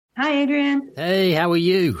Hi, Adrian. Hey, how are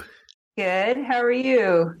you? Good. How are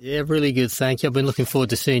you? Yeah, really good, thank you. I've been looking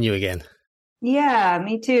forward to seeing you again. Yeah,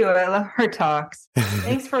 me too. I love our talks.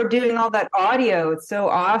 Thanks for doing all that audio. It's so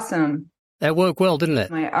awesome. That worked well, didn't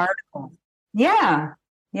it? My article. Yeah.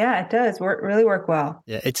 Yeah, it does really work well.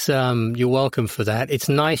 Yeah, it's you're welcome for that. It's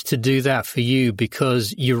nice to do that for you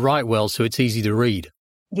because you write well, so it's easy to read.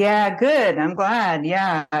 Yeah, good. I'm glad.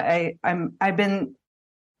 Yeah.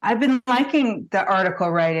 I've been liking the article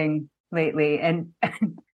writing lately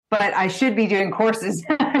but I should be doing courses.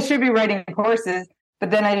 I should be writing courses, but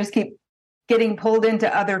then I just keep getting pulled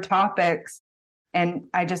into other topics and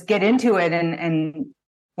I just get into it. And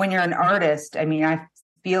when you're an artist, I mean, I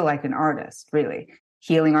feel like an artist, really,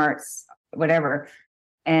 healing arts, whatever.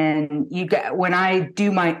 And when I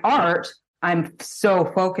do my art, I'm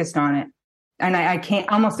so focused on it. And I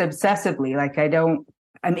can't, almost obsessively, like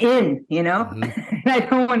I'm in, Mm-hmm. I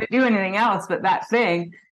don't want to do anything else but that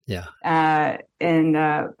thing. Yeah. And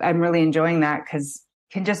I'm really enjoying that because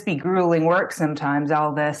it can just be grueling work sometimes,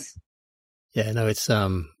 all this. Yeah, no, it's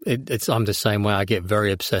I'm the same way. I get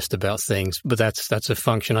very obsessed about things, but that's a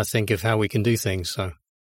function, I think, of how we can do things. So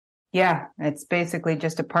yeah, it's basically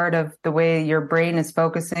just a part of the way your brain is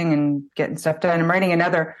focusing and getting stuff done. I'm writing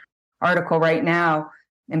another article right now,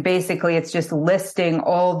 and basically it's just listing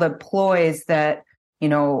all the ploys that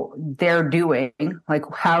they're doing, like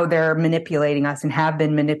how they're manipulating us and have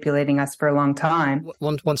been manipulating us for a long time.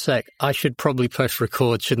 One sec. I should probably press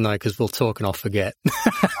record, shouldn't I? Because we'll talk and I'll forget.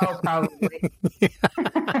 Oh, probably.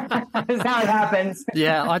 That's how it happens.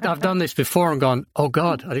 Yeah, I've done this before and gone, oh,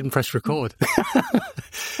 God, I didn't press record.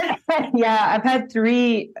 Yeah, I've had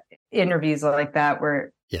 3 interviews like that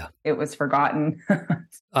where it was forgotten.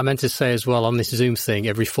 I meant to say as well, on this Zoom thing,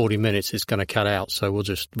 every 40 minutes it's going to cut out. So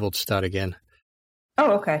we'll start again.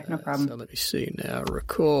 Oh, okay. No problem. So let me see now.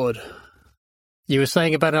 Record. You were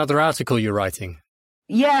saying about another article you're writing.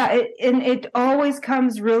 Yeah, it always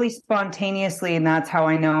comes really spontaneously, and that's how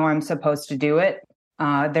I know I'm supposed to do it.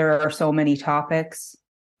 There are so many topics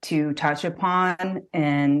to touch upon,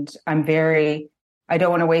 and I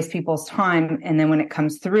don't want to waste people's time. And then when it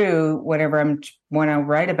comes through, whatever I want to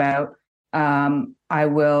write about, I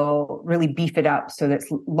will really beef it up so there's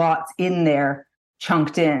lots in there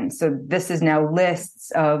chunked in. So this is now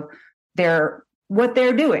lists of what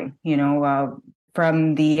they're doing,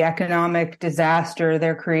 from the economic disaster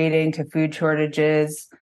they're creating to food shortages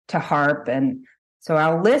to HARP. And so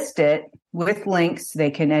I'll list it with links.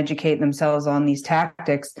 They can educate themselves on these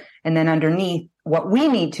tactics. And then underneath, what we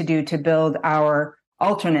need to do to build our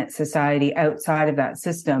alternate society outside of that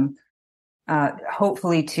system,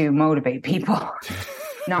 hopefully to motivate people.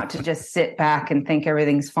 Not to just sit back and think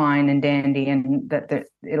everything's fine and dandy and that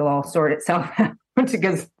it'll all sort itself out,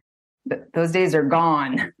 because those days are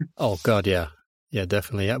gone. Oh, God, yeah. Yeah,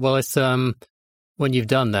 definitely. Yeah. Well, it's when you've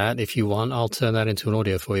done that, if you want, I'll turn that into an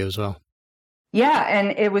audio for you as well. Yeah,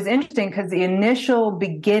 and it was interesting because the initial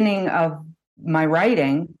beginning of my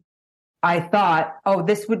writing, I thought, oh,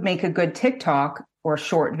 this would make a good TikTok or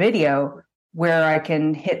short video where I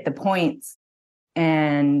can hit the points,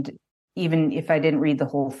 and even if I didn't read the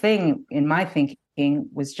whole thing, in my thinking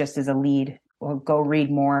was just as a lead, or go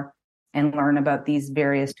read more and learn about these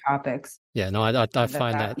various topics. Yeah, no, I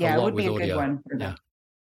find that a lot with audio. Yeah, it would be a good one for them.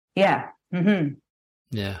 Yeah. Mm-hmm.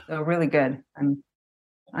 Yeah. So really good.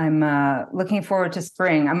 I'm looking forward to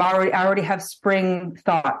spring. I already have spring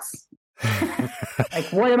thoughts.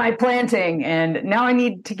 Like, what am I planting? And now I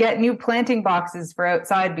need to get new planting boxes for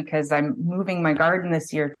outside because I'm moving my garden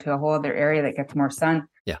this year to a whole other area that gets more sun.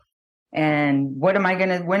 Yeah. And when am I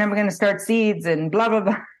going to start seeds and blah, blah,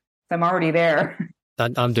 blah. I'm already there.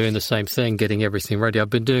 I'm doing the same thing, getting everything ready. I've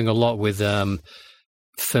been doing a lot with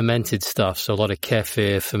fermented stuff. So a lot of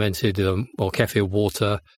kefir, fermented or kefir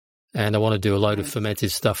water. And I want to do a load of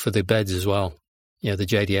fermented stuff for the beds as well. The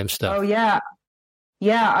JDM stuff. Oh, yeah.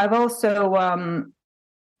 Yeah, I've also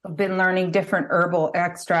been learning different herbal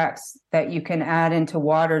extracts that you can add into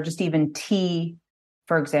water, just even tea,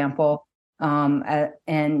 for example.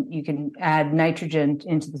 And you can add nitrogen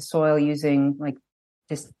into the soil using like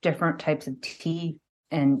just different types of tea,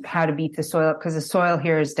 and how to beat the soil up, because the soil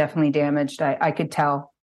here is definitely damaged. I could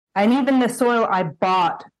tell. And even the soil I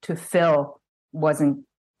bought to fill wasn't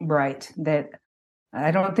right. That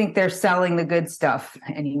I don't think they're selling the good stuff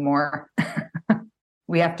anymore.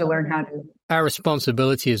 We have to learn how to. Our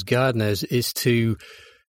responsibility as gardeners is to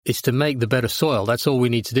make the better soil. That's all we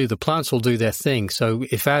need to do. The plants will do their thing. So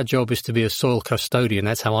if our job is to be a soil custodian,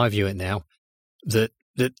 that's how I view it now, that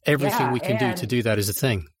everything we can do to do that is a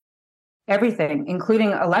thing. Everything,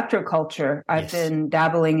 including electroculture. I've been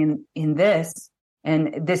dabbling in this,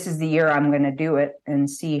 And this is the year I'm going to do it and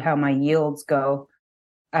see how my yields go.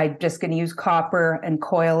 I'm just going to use copper and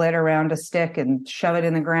coil it around a stick and shove it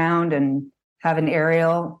in the ground and have an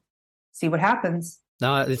aerial, see what happens.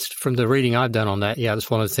 No, it's from the reading I've done on that. Yeah, that's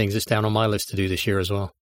one of the things that's down on my list to do this year as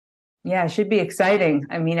well. Yeah, it should be exciting.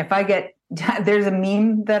 I mean, if I get, there's a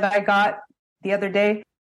meme that I got the other day,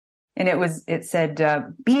 and it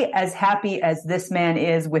said, be as happy as this man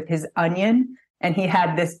is with his onion. And he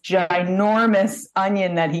had this ginormous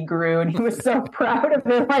onion that he grew, and he was so proud of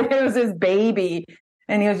it, like it was his baby.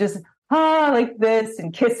 And he was just, like this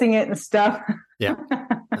and kissing it and stuff. Yeah,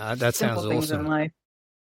 that sounds awesome. In life.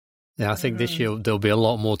 Yeah, I think this year there'll be a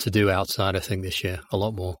lot more to do outside. I think this year, a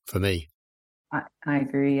lot more for me. I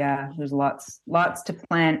agree. Yeah, there's lots to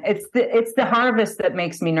plan. It's the harvest that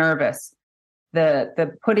makes me nervous.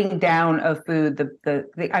 The putting down of food.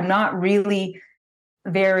 The I'm not really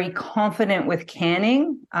very confident with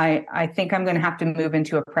canning. I think I'm going to have to move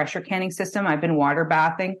into a pressure canning system. I've been water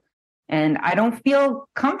bathing, and I don't feel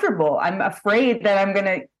comfortable. I'm afraid that I'm going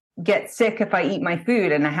to get sick if I eat my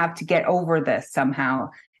food, and I have to get over this somehow.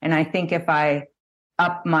 And I think if I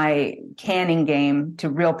up my canning game to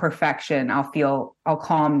real perfection, I'll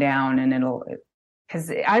calm down, and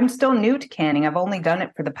because I'm still new to canning. I've only done it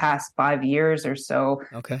for the past 5 years or so.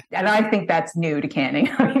 Okay. And I think that's new to canning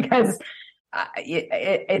because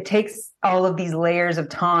it takes all of these layers of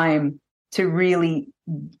time to really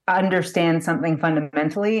understand something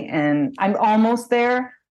fundamentally. And I'm almost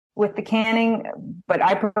there with the canning, but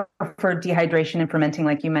I prefer dehydration and fermenting,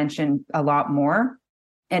 like you mentioned, a lot more.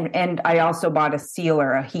 And I also bought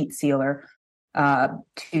a heat sealer,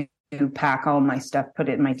 to pack all my stuff, put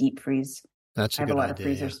it in my deep freeze. That's a good idea. I have a lot of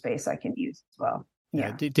freezer space I can use as well.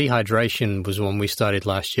 Yeah. Dehydration was one we started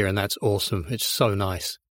last year, and that's awesome. It's so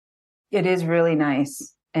nice. It is really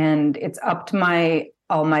nice. And it's up to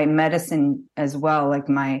all my medicine as well, like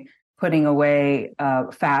my putting away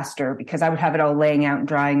faster, because I would have it all laying out and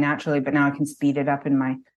drying naturally, but now I can speed it up in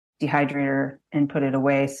my dehydrator and put it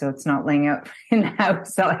away so it's not laying out in the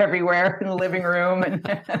house everywhere in the living room.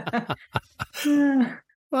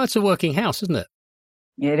 Well, it's a working house, isn't it?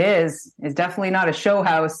 It is. It's definitely not a show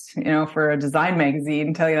house, for a design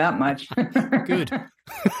magazine, tell you that much. Good.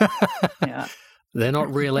 Yeah. They're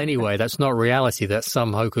not real anyway. That's not reality. That's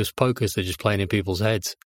some hocus pocus they're just playing in people's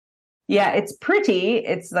heads. Yeah, it's pretty.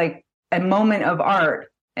 It's like a moment of art,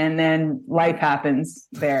 and then life happens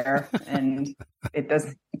there, and it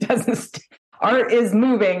doesn't. Art is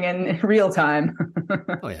moving in real time.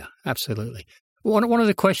 Oh yeah, absolutely. One of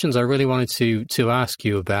the questions I really wanted to ask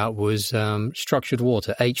you about was structured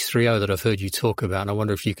water, H3O, that I've heard you talk about, and I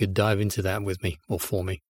wonder if you could dive into that with me or for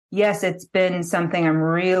me. Yes, it's been something I'm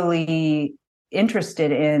really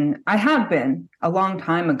interested in. I have been. A long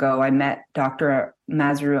time ago, I met Dr.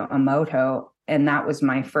 Masaru Emoto, and that was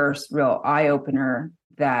my first real eye-opener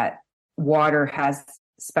that water has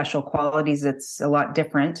special qualities. It's a lot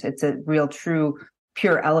different. It's a real, true,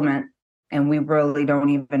 pure element, and we really don't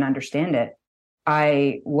even understand it.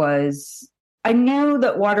 I knew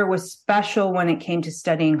that water was special when it came to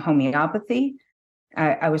studying homeopathy.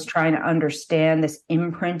 I was trying to understand this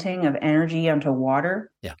imprinting of energy onto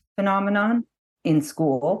water phenomenon in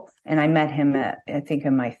school. And I met him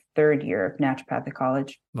in my third year of naturopathic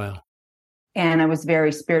college. Wow. And I was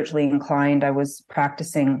very spiritually inclined. I was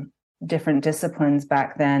practicing different disciplines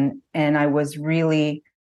back then. And I was really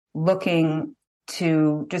looking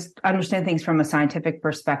to just understand things from a scientific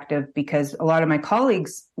perspective, because a lot of my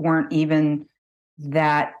colleagues weren't even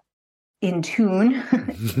that in tune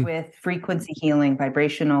with frequency healing,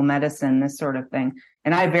 vibrational medicine, this sort of thing.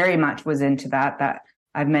 And I very much was into that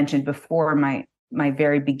I've mentioned before. My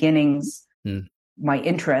very beginnings, my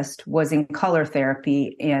interest was in color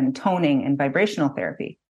therapy and toning and vibrational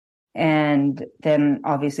therapy. And then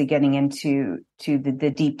obviously getting into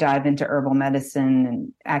the deep dive into herbal medicine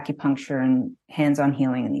and acupuncture and hands-on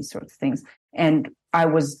healing and these sorts of things. And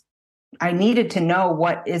I needed to know,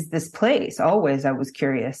 what is this place? Always, I was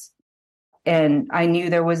curious. And I knew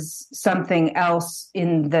there was something else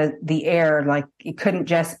in the air, like it couldn't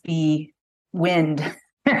just be wind.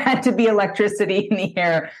 There had to be electricity in the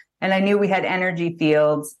air. And I knew we had energy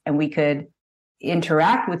fields and we could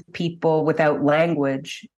interact with people without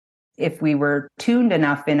language. If we were tuned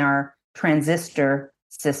enough in our transistor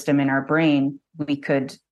system in our brain, we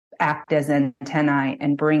could act as antennae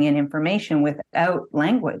and bring in information without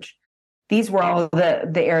language. These were all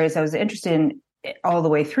the areas I was interested in all the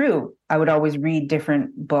way through. I would always read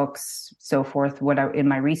different books, so forth, in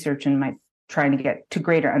my research and my trying to get to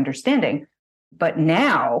greater understanding. But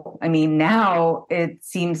now it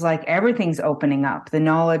seems like everything's opening up. The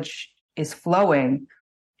knowledge is flowing.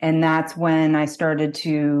 And that's when I started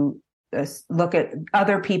to look at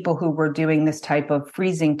other people who were doing this type of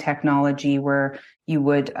freezing technology where you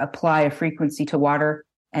would apply a frequency to water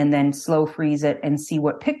and then slow freeze it and see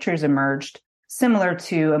what pictures emerged, similar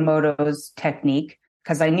to Emoto's technique,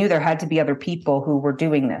 because I knew there had to be other people who were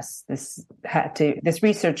doing this. This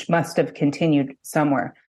research must have continued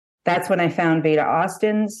somewhere. That's when I found Beta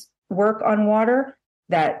Austin's work on water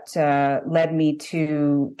that led me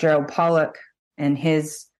to Gerald Pollack and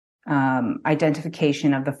his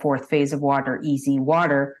identification of the fourth phase of water, easy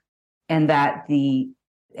water, and that the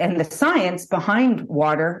science behind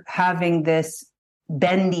water having this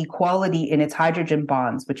bendy quality in its hydrogen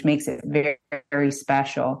bonds, which makes it very, very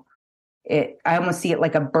special. I almost see it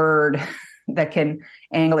like a bird that can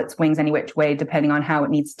angle its wings any which way depending on how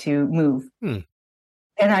it needs to move. And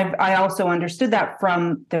I also understood that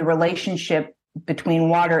from the relationship between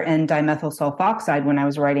water and dimethyl sulfoxide when I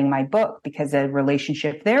was writing my book, because the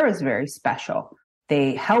relationship there is very special.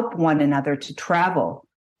 They help one another to travel.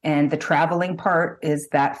 And the traveling part is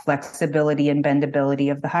that flexibility and bendability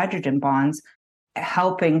of the hydrogen bonds,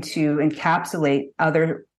 helping to encapsulate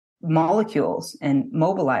other molecules and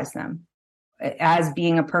mobilize them as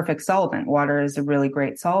being a perfect solvent. Water is a really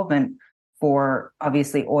great solvent for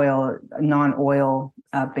obviously non-oil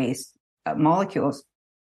based molecules.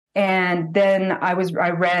 And then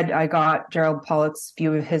I got Gerald Pollack's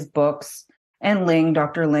few of his books, and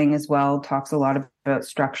Dr. Ling as well, talks a lot about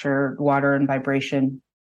structure, water, and vibration.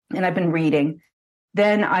 And I've been reading.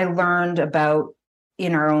 Then I learned about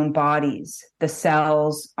in our own bodies, the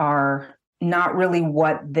cells are not really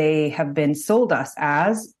what they have been sold us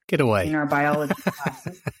as. Get away. In our biology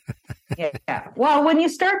classes. Yeah. Well, when you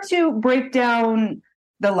start to break down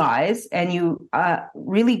the lies and you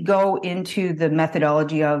really go into the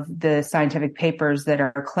methodology of the scientific papers that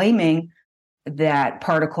are claiming that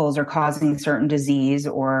particles are causing certain disease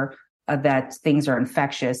or that things are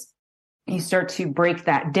infectious, you start to break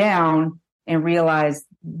that down and realize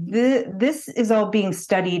this is all being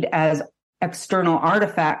studied as external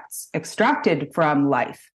artifacts extracted from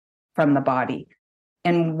life, from the body.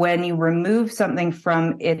 And when you remove something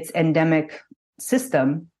from its endemic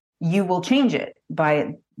system, you will change it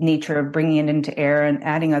by nature of bringing it into air and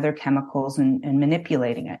adding other chemicals and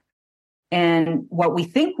manipulating it. And what we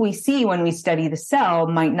think we see when we study the cell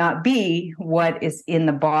might not be what is in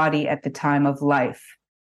the body at the time of life.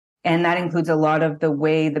 And that includes a lot of the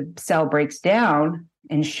way the cell breaks down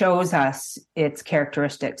and shows us its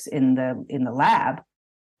characteristics in the lab.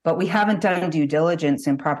 But we haven't done due diligence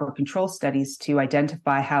and proper control studies to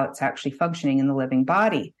identify how it's actually functioning in the living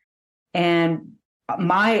body. And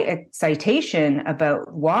my excitation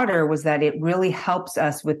about water was that it really helps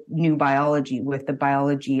us with new biology, with the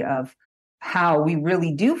biology of how we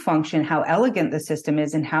really do function, how elegant the system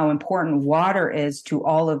is, and how important water is to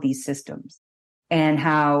all of these systems, and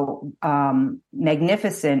how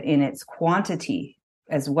magnificent in its quantity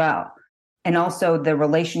as well. And also the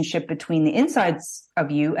relationship between the insides of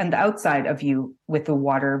you and the outside of you with the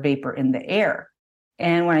water vapor in the air.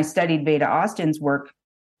 And when I studied Beta Austin's work,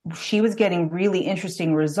 she was getting really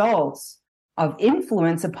interesting results of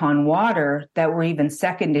influence upon water that were even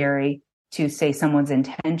secondary to, say, someone's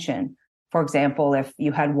intention. For example, if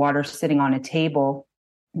you had water sitting on a table,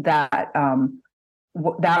 that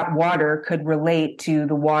water could relate to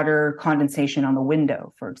the water condensation on the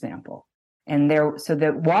window, for example. And so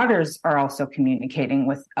the waters are also communicating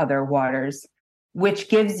with other waters, which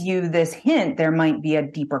gives you this hint there might be a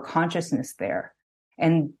deeper consciousness there.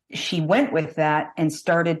 And she went with that and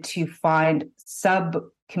started to find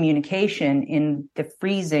sub-communication in the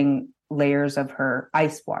freezing layers of her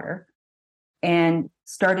ice water and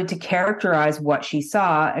started to characterize what she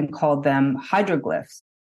saw and called them hydroglyphs.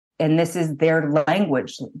 And this is their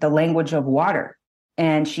language, the language of water.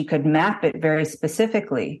 And she could map it very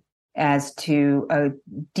specifically as to a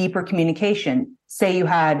deeper communication. Say you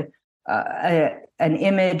had an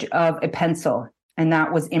image of a pencil and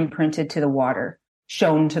that was imprinted to the water,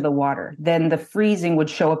 shown to the water. Then the freezing would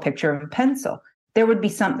show a picture of a pencil. There would be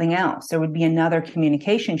something else. There would be another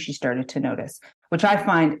communication she started to notice, which I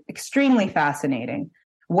find extremely fascinating.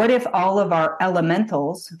 What if all of our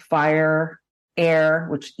elementals, fire, air,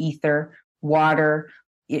 which ether, water,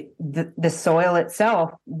 the soil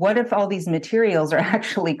itself, what if all these materials are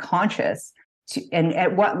actually conscious and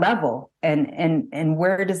at what level and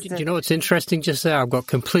where does Do you know what's interesting just there? I've got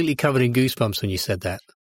completely covered in goosebumps when you said that.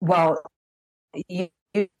 Well,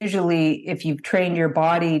 usually if you've trained your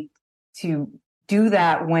body to do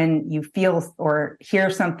that when you feel or hear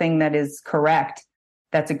something that is correct,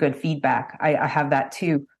 that's a good feedback. I have that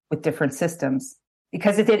too with different systems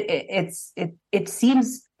because it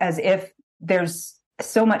seems as if there's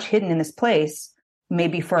so much hidden in this place,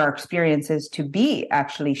 maybe for our experiences to be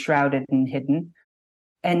actually shrouded and hidden.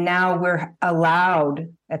 And now we're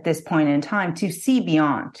allowed at this point in time to see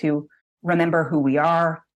beyond, to remember who we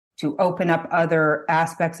are, to open up other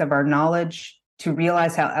aspects of our knowledge, to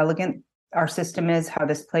realize how elegant our system is, how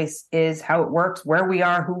this place is, how it works, where we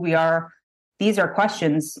are, who we are. These are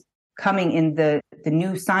questions coming in the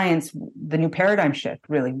new science, the new paradigm shift,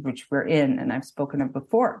 really, which we're in, and I've spoken of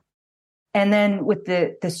before. And then with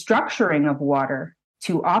the structuring of water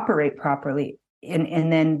to operate properly,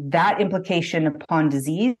 and then that implication upon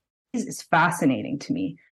disease is fascinating to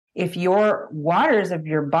me. If your waters of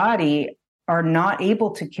your body are not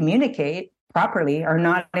able to communicate properly, are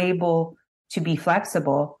not able to be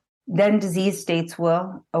flexible, then disease states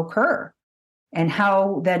will occur. And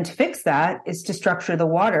how then to fix that is to structure the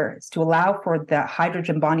water, is to allow for the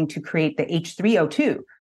hydrogen bonding to create the H3O2.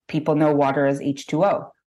 People know water as H2O.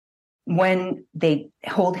 When they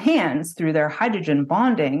hold hands through their hydrogen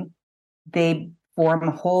bonding, they form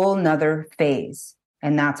a whole nother phase.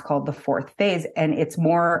 And that's called the fourth phase. And it's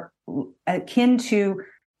more akin to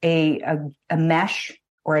a mesh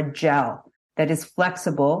or a gel that is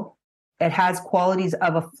flexible. It has qualities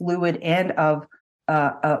of a fluid and of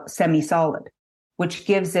a semi-solid, which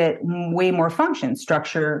gives it way more function.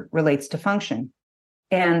 Structure relates to function.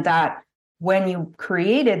 And that when you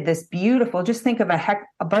created this beautiful, just think of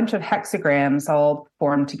a bunch of hexagrams all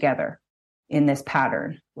formed together in this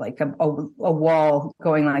pattern, like a wall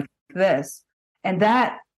going like this. And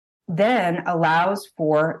that then allows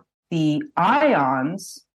for the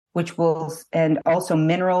ions, which will, and also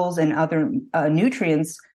minerals and other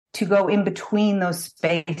nutrients to go in between those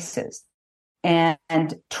spaces and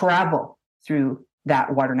travel through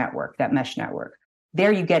that water network, that mesh network.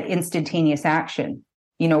 There you get instantaneous action.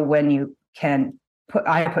 You know, when you can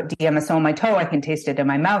I put DMSO on my toe, I can taste it in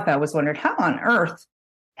my mouth. I was wondering, how on earth,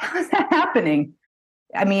 how is that happening?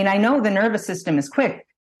 I mean, I know the nervous system is quick,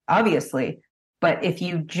 obviously, but if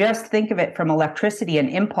you just think of it from electricity and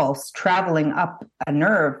impulse traveling up a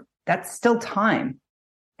nerve, that's still time.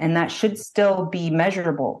 And that should still be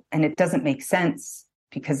measurable. And it doesn't make sense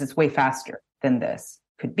because it's way faster than this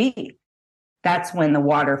could be. That's when the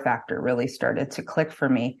water factor really started to click for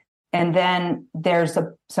me. And then there's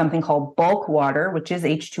something called bulk water, which is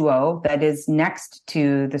H2O, that is next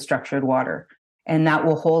to the structured water. And that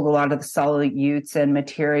will hold a lot of the solutes and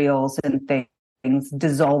materials and things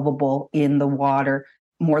dissolvable in the water,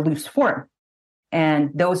 more loose form. And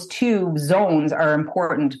those two zones are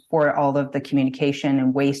important for all of the communication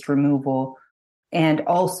and waste removal, and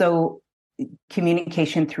also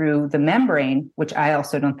communication through the membrane, which I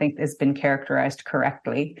also don't think has been characterized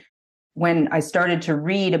correctly. When I started to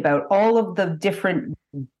read about all of the different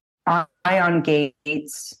ion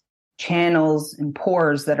gates, channels, and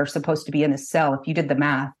pores that are supposed to be in a cell, if you did the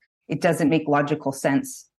math, it doesn't make logical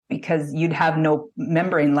sense because you'd have no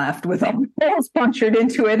membrane left with all the holes punctured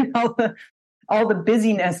into it and all the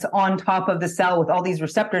busyness on top of the cell with all these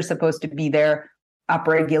receptors supposed to be there,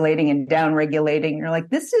 upregulating and downregulating. You're like,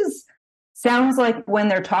 sounds like when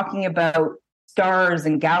they're talking about stars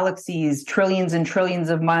and galaxies, trillions and trillions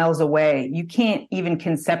of miles away, you can't even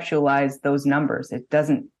conceptualize those numbers. It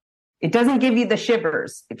doesn't give you the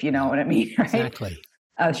shivers, if you know what I mean, right? Exactly.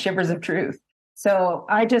 Shivers of truth. So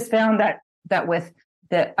I just found that with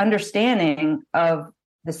the understanding of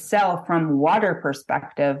the cell from water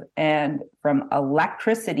perspective and from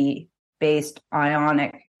electricity-based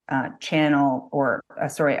ionic channel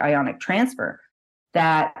ionic transfer,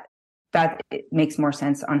 that it makes more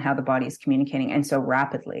sense on how the body is communicating and so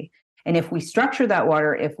rapidly. And if we structure that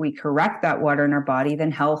water, if we correct that water in our body,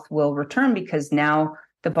 then health will return because now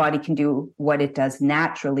the body can do what it does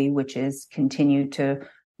naturally, which is continue to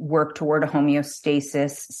work toward a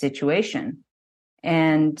homeostasis situation.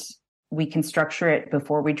 And we can structure it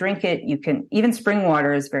before we drink it. Even spring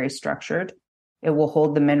water is very structured. It will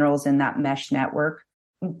hold the minerals in that mesh network.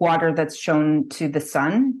 Water that's shown to the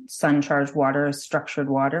sun-charged water is structured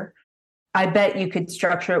water. I bet you could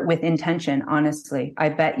structure it with intention, honestly. I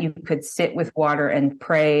bet you could sit with water and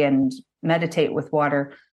pray and meditate with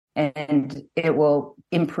water, and it will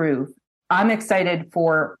improve. I'm excited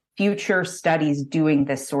for future studies doing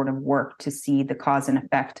this sort of work to see the cause and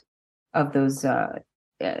effect of those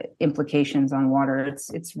implications on water.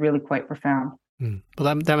 It's really quite profound.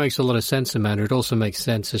 Well, that makes a lot of sense, Amanda. It also makes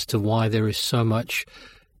sense as to why there is so much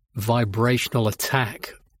vibrational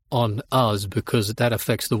attack on us, because that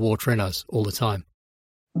affects the water in us all the time.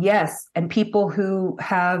 Yes. And people who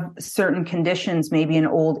have certain conditions, maybe an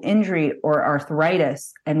old injury or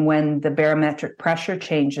arthritis, and when the barometric pressure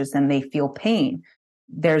changes and they feel pain,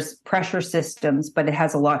 there's pressure systems, but it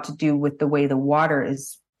has a lot to do with the way the water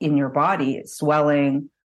is in your body. It's swelling,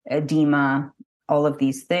 edema, all of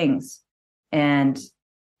these things. And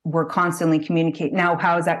we're constantly communicating. Now,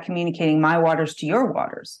 how is that communicating my waters to your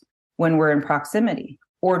waters when we're in proximity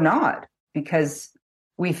or not? Because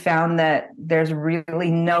we found that there's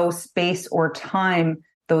really no space or time.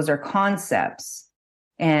 Those are concepts.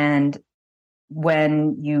 And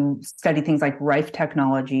when you study things like Rife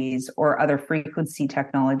technologies or other frequency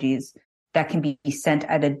technologies that can be sent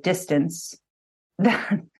at a distance, now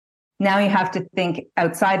you have to think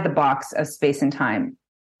outside the box of space and time.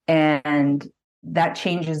 And that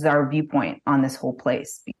changes our viewpoint on this whole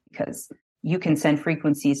place, because you can send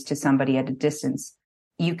frequencies to somebody at a distance.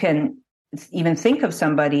 You can even think of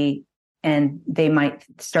somebody and they might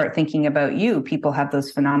start thinking about you. People have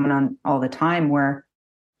those phenomenon all the time where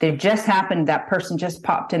they just happened, that person just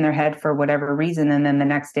popped in their head for whatever reason, and then the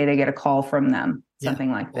next day they get a call from them,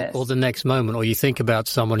 something like this. Or the next moment, or you think about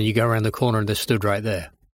someone and you go around the corner and they're stood right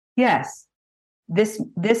there. Yes. This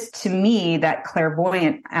to me, that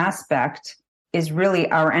clairvoyant aspect is really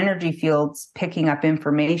our energy fields picking up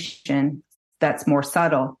information that's more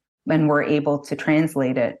subtle, and we're able to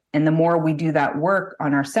translate it. And the more we do that work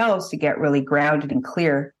on ourselves to get really grounded and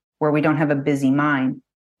clear, where we don't have a busy mind,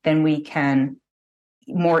 then we can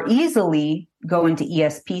more easily go into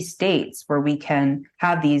ESP states where we can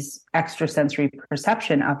have these extrasensory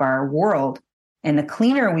perception of our world. And the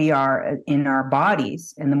cleaner we are in our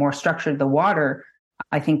bodies and the more structured the water,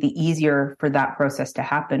 I think the easier for that process to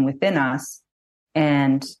happen within us.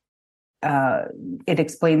 And it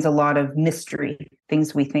explains a lot of mystery,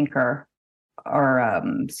 things we think are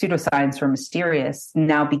pseudoscience or mysterious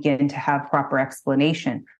now begin to have proper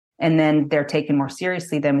explanation. And then they're taken more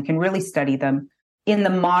seriously. Then we can really study them in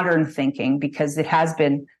the modern thinking, because it has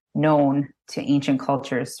been known to ancient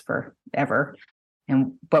cultures forever.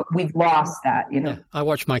 But we've lost that, Yeah, I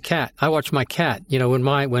watch my cat.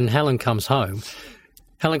 When Helen comes home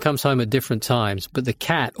at different times, but the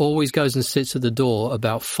cat always goes and sits at the door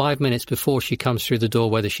about 5 minutes before she comes through the door,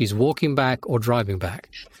 whether she's walking back or driving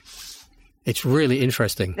back. It's really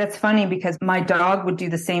interesting. That's funny, because my dog would do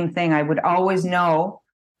the same thing. I would always know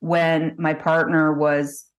when my partner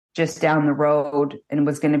was just down the road and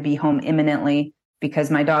was going to be home imminently,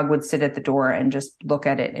 because my dog would sit at the door and just look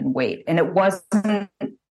at it and wait. And it wasn't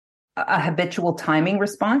a habitual timing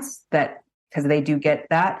response, that because they do get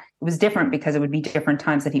that. It was different because it would be different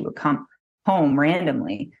times that he would come home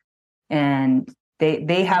randomly. And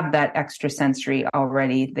they have that extrasensory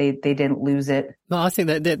already. They didn't lose it. No, I think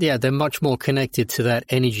they're much more connected to that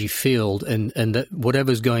energy field, and that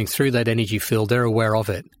whatever's going through that energy field, they're aware of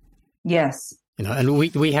it. Yes. And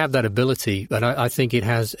we have that ability, but I think it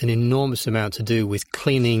has an enormous amount to do with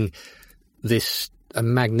cleaning a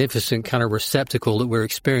magnificent kind of receptacle that we're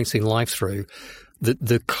experiencing life through.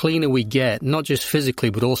 The cleaner we get, not just physically,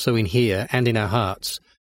 but also in here and in our hearts,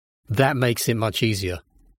 that makes it much easier.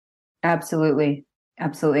 Absolutely.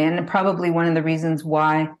 Absolutely. And probably one of the reasons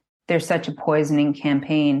why there's such a poisoning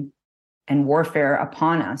campaign and warfare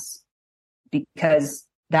upon us, because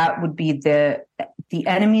that would be the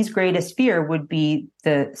enemy's greatest fear would be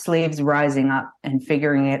the slaves rising up and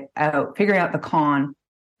figuring out the con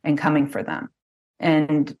and coming for them.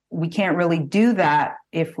 And we can't really do that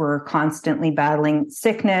if we're constantly battling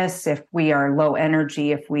sickness, if we are low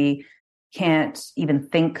energy, if we can't even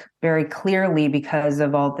think very clearly because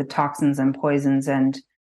of all the toxins and poisons and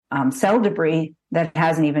cell debris that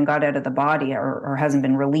hasn't even got out of the body or hasn't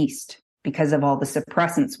been released because of all the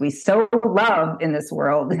suppressants we so love in this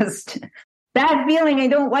world. This bad feeling, I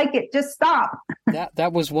don't like it, just stop.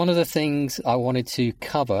 That was one of the things I wanted to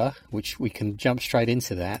cover, which we can jump straight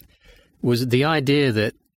into that, was the idea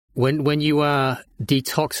that when you are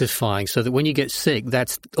detoxifying, so that when you get sick,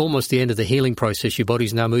 that's almost the end of the healing process. Your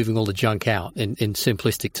body's now moving all the junk out, in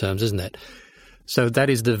simplistic terms, isn't it? So that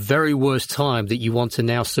is the very worst time that you want to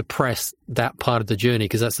now suppress that part of the journey,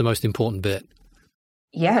 because that's the most important bit.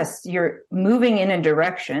 Yes, you're moving in a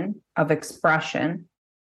direction of expression,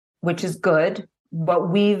 which is good, but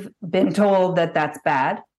we've been told that that's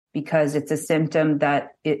bad because it's a symptom that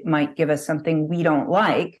it might give us something we don't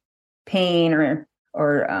like, pain or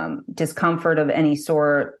discomfort of any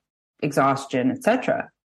sort, exhaustion, etc.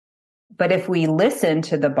 But if we listen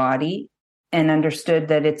to the body and understood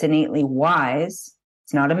that it's innately wise,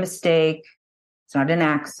 it's not a mistake, it's not an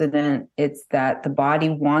accident, it's that the body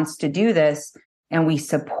wants to do this and we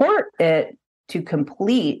support it to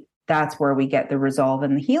complete, that's where we get the resolve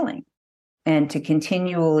and the healing. And to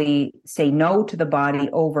continually say no to the body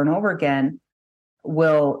over and over again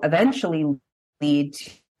will eventually lead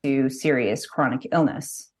to serious chronic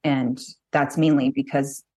illness. And that's mainly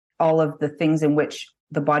because all of the things in which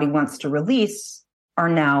the body wants to release are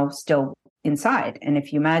now still inside. And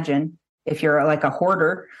if you imagine, if you're like a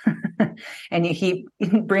hoarder and you keep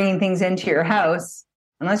bringing things into your house,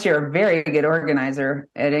 unless you're a very good organizer,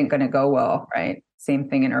 it ain't going to go well, right? Same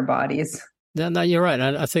thing in our bodies. No, you're right.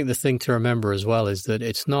 And I think the thing to remember as well is that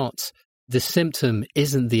it's not, the symptom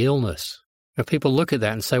isn't the illness. If people look at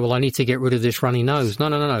that and say, well, I need to get rid of this runny nose. No.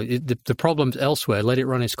 The problem's elsewhere. Let it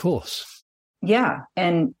run its course. Yeah.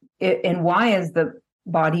 And why is the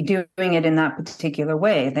body doing it in that particular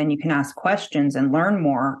way? Then you can ask questions and learn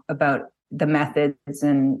more about the methods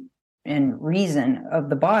and reason of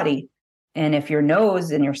the body. And if your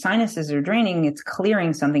nose and your sinuses are draining, it's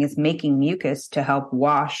clearing something. It's making mucus to help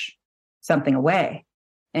wash something away.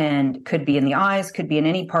 And could be in the eyes, could be in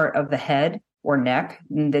any part of the head or neck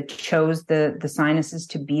that chose the sinuses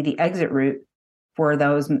to be the exit route for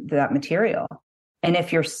that material. And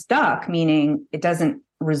if you're stuck, meaning it doesn't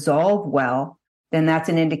resolve well, then that's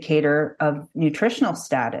an indicator of nutritional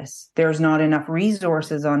status. There's not enough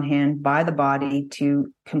resources on hand by the body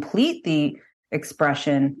to complete the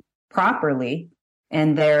expression properly.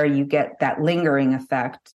 And there you get that lingering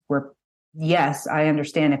effect where, yes, I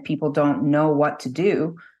understand if people don't know what to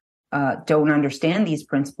do, don't understand these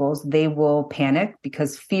principles, they will panic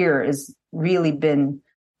because fear has really been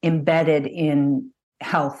embedded in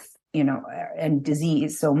health, and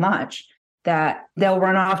disease so much that they'll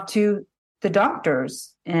run off to the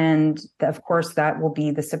doctors. And of course, that will be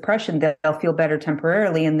the suppression. They'll feel better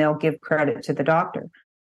temporarily and they'll give credit to the doctor.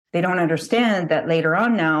 They don't understand that later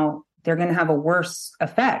on now, they're going to have a worse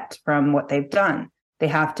effect from what they've done. They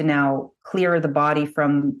have to now clear the body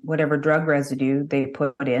from whatever drug residue they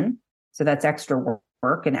put in. So that's extra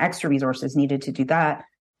work and extra resources needed to do that.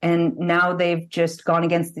 And now they've just gone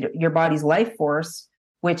against your body's life force,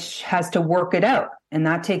 which has to work it out. And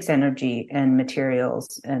that takes energy and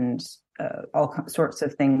materials and all sorts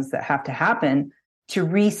of things that have to happen to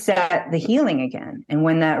reset the healing again. And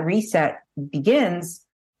when that reset begins,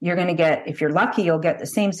 you're going to get, if you're lucky, you'll get the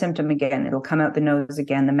same symptom again. It'll come out the nose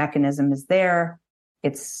again. The mechanism is there.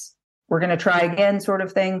 We're going to try again sort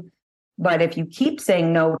of thing. But if you keep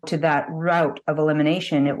saying no to that route of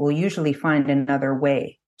elimination, it will usually find another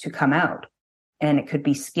way to come out. And it could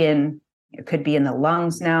be skin. It could be in the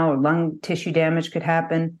lungs now, or lung tissue damage could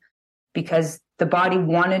happen because the body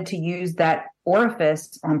wanted to use that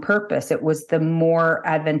orifice on purpose. It was the more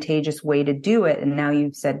advantageous way to do it. And now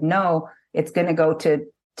you've said, no, it's going to go to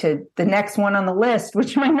the next one on the list,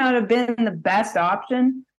 which might not have been the best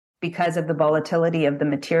option because of the volatility of the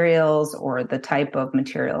materials or the type of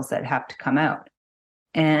materials that have to come out.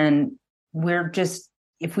 And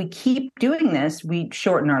if we keep doing this, we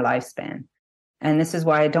shorten our lifespan. And this is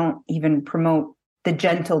why I don't even promote the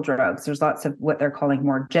gentle drugs. There's lots of what they're calling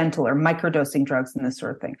more gentle or microdosing drugs and this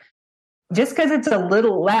sort of thing. Just because it's a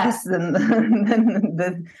little less than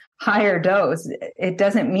the higher dose, it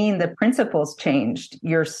doesn't mean the principles changed.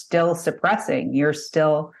 You're still suppressing. You're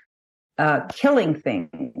still killing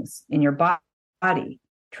things in your body.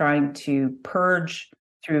 Trying to purge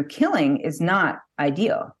through killing is not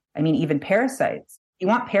ideal. I mean, even parasites. You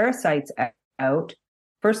want parasites out.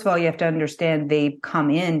 First of all, you have to understand they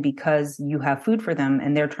come in because you have food for them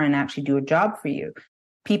and they're trying to actually do a job for you.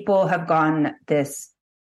 People have gotten this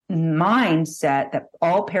mindset that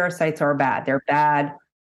all parasites are bad. They're bad.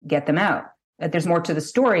 Get them out. There's more to the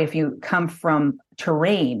story if you come from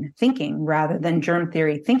terrain thinking rather than germ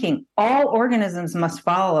theory thinking. All organisms must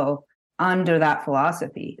follow under that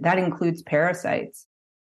philosophy. That includes parasites.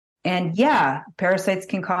 And yeah, parasites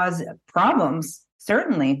can cause problems,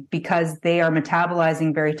 certainly, because they are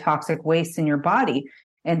metabolizing very toxic wastes in your body.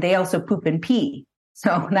 And they also poop and pee.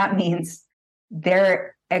 So that means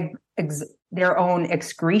their own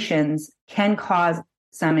excretions can cause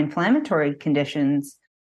some inflammatory conditions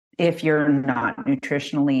if you're not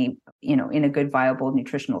nutritionally, in a good, viable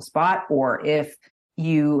nutritional spot, or if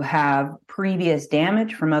you have previous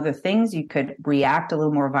damage from other things, you could react a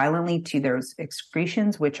little more violently to those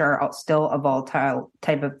excretions, which are still a volatile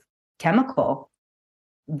type of chemical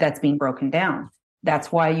that's being broken down.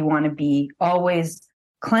 That's why you want to be always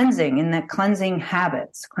cleansing in that cleansing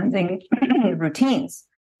habits, cleansing routines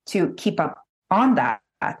to keep up on that.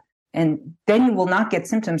 And then you will not get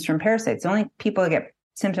symptoms from parasites. The only people that get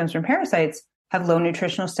symptoms from parasites have low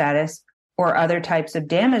nutritional status or other types of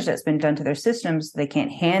damage that's been done to their systems. They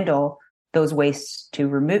can't handle those wastes to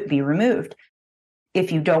be removed.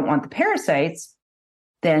 If you don't want the parasites,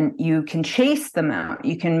 then you can chase them out.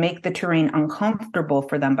 You can make the terrain uncomfortable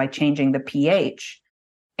for them by changing the pH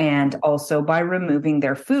and also by removing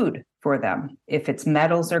their food for them. If it's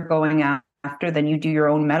metals are going out, after, then you do your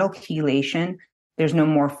own metal chelation. There's no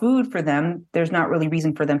more food for them. There's not really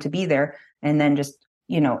reason for them to be there. And then just,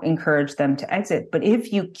 encourage them to exit. But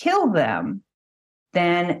if you kill them,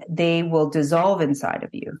 then they will dissolve inside of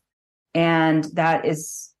you. And that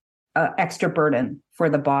is an extra burden for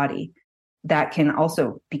the body that can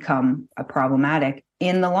also become problematic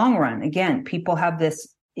in the long run. Again, people have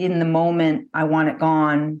this in the moment, I want it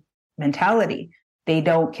gone mentality. They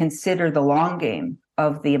don't consider the long game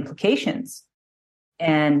of the implications.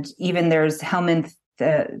 And even there's Hellman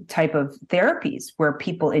type of therapies where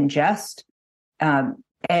people ingest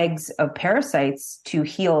eggs of parasites to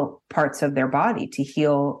heal parts of their body, to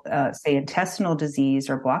heal, say, intestinal disease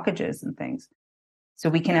or blockages and things. So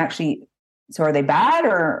we can actually, so are they bad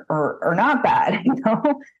or not bad?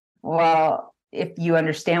 Well, if you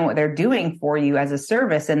understand what they're doing for you as a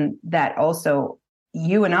service, and that also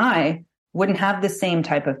you and I wouldn't have the same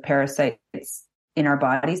type of parasites in our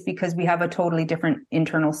bodies because we have a totally different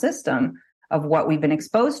internal system of what we've been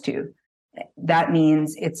exposed to. That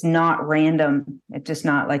means it's not random. It's just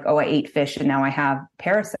not like, oh, I ate fish and now I have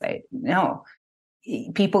parasite. No,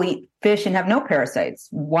 people eat fish and have no parasites.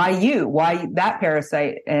 Why you? Why that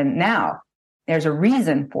parasite? And now there's a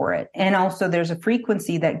reason for it. And also there's a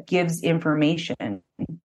frequency that gives information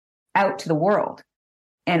out to the world.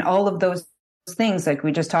 And all of those things, like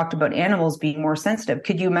we just talked about animals being more sensitive.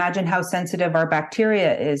 Could you imagine how sensitive our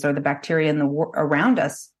bacteria is, or the bacteria in the around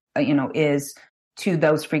us, is to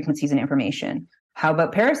those frequencies and information? How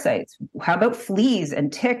about parasites? How about fleas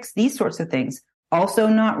and ticks? These sorts of things, also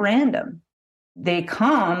not random. They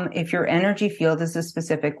come if your energy field is a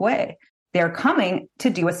specific way. They're coming to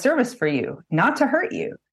do a service for you, not to hurt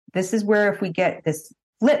you. This is where, if we get this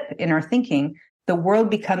flip in our thinking, the world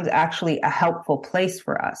becomes actually a helpful place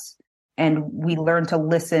for us. And we learn to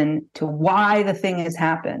listen to why the thing has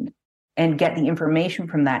happened and get the information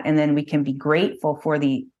from that. And then we can be grateful for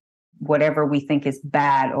the whatever we think is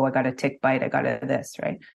bad. Oh, I got a tick bite. I got this,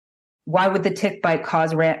 right? Why would the tick bite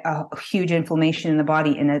cause a huge inflammation in the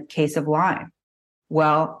body in a case of Lyme?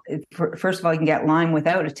 Well, first of all, you can get Lyme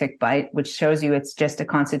without a tick bite, which shows you it's just a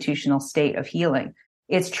constitutional state of healing.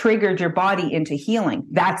 It's triggered your body into healing.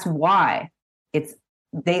 That's why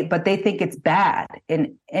but they think it's bad,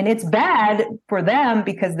 and it's bad for them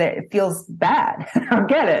because it feels bad. I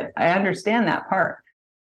get it. I understand that part,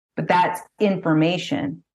 but that's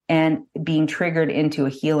information and being triggered into a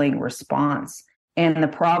healing response. And the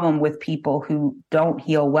problem with people who don't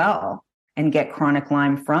heal well and get chronic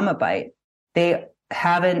Lyme from a bite, they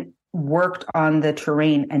haven't worked on the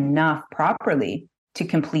terrain enough properly to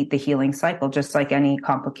complete the healing cycle, just like any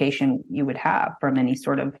complication you would have from any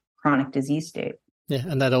sort of chronic disease state. Yeah,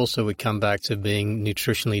 and that also would come back to being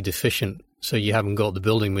nutritionally deficient. So you haven't got the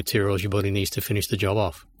building materials your body needs to finish the job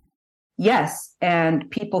off. Yes. And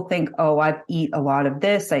people think, oh, I eat a lot of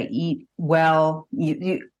this. I eat well.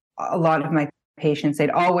 A lot of my patients, they'd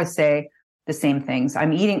always say the same things.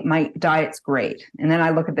 My diet's great. And then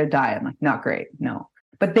I look at their diet. I'm like, not great. No.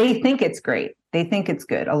 But they think it's great. They think it's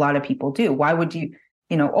good. A lot of people do. Why would you,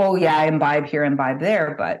 oh yeah, I imbibe here, imbibe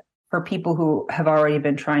there. But for people who have already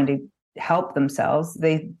been trying to help themselves,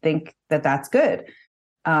 they think that that's good.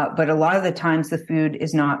 But a lot of the times the food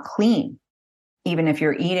is not clean. Even if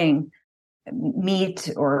you're eating meat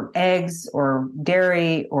or eggs or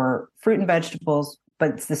dairy or fruit and vegetables,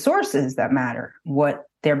 but it's the sources that matter, what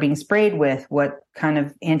they're being sprayed with, what kind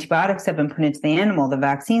of antibiotics have been put into the animal, the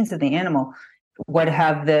vaccines of the animal, what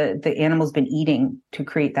have the animals been eating to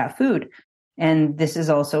create that food. And this is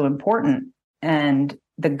also important. And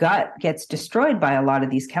the gut gets destroyed by a lot of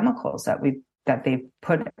these chemicals that they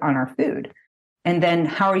put on our food. And then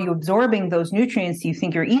how are you absorbing those nutrients you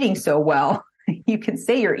think you're eating so well? You can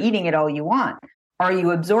say you're eating it all you want. Are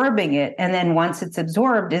you absorbing it? And then once it's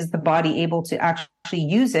absorbed, is the body able to actually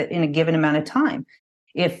use it in a given amount of time?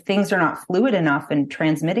 If things are not fluid enough and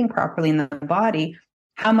transmitting properly in the body,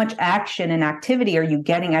 how much action and activity are you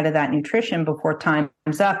getting out of that nutrition before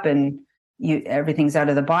time's up and everything's out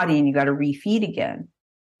of the body and you got to refeed again?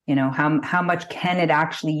 How much can it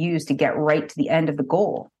actually use to get right to the end of the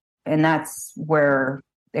goal? And that's where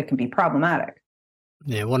it can be problematic.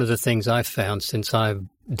 Yeah, one of the things I've found since I've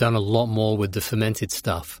done a lot more with the fermented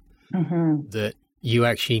stuff, that you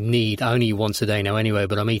actually need only once a day now anyway,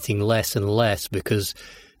 but I'm eating less and less because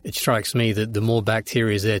it strikes me that the more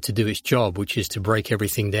bacteria is there to do its job, which is to break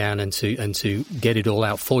everything down and to get it all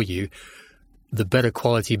out for you, the better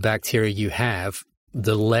quality bacteria you have,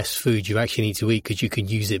 the less food you actually need to eat because you can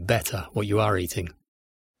use it better, what you are eating.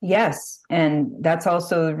 Yes. And that's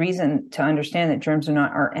also the reason to understand that germs are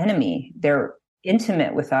not our enemy. They're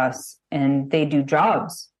intimate with us and they do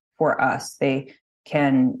jobs for us. They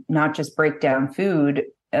can not just break down food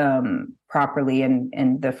properly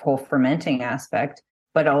and the whole fermenting aspect,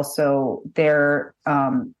 but also they're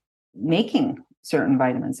making certain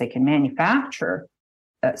vitamins. They can manufacture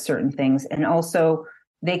certain things, and also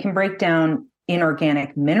they can break down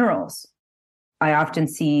inorganic minerals. I often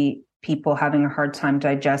see people having a hard time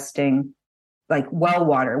digesting like well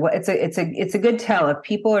water. It's a good tell if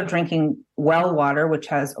people are drinking well water, which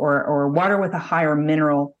has or water with a higher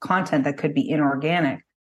mineral content that could be inorganic.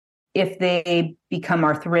 If they become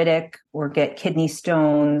arthritic or get kidney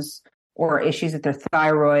stones or issues with their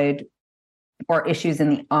thyroid or issues in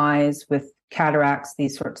the eyes with cataracts,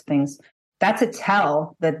 these sorts of things, that's a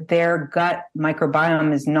tell that their gut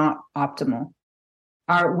microbiome is not optimal.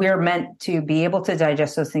 We're meant to be able to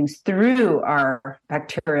digest those things through our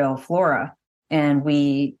bacterial flora, and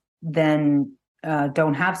we then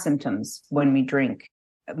don't have symptoms when we drink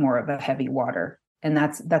more of a heavy water. And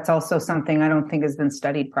that's also something I don't think has been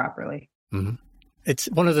studied properly. Mm-hmm. It's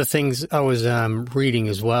one of the things I was reading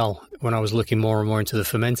as well when I was looking more and more into the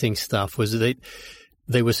fermenting stuff was that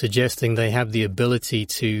they were suggesting they have the ability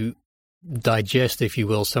to digest, if you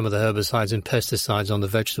will, some of the herbicides and pesticides on the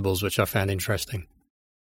vegetables, which I found interesting.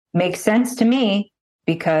 Makes sense to me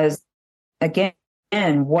because, again,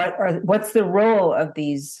 what's the role of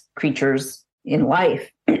these creatures in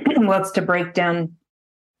life? Well, it's to break down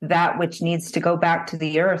that which needs to go back to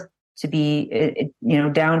the earth to be,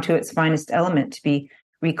 down to its finest element, to be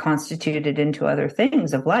reconstituted into other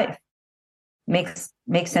things of life. Makes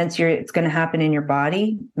sense. It's going to happen in your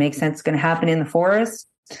body. Makes sense. It's going to happen in the forest.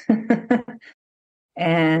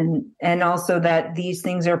 and also that these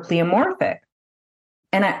things are pleomorphic.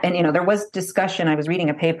 And there was discussion. I was reading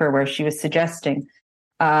a paper where she was suggesting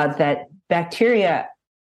that bacteria,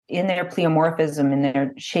 in their pleomorphism, in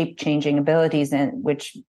their shape-changing abilities, and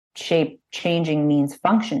which shape-changing means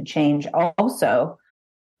function change also,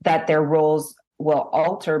 that their roles will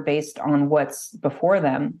alter based on what's before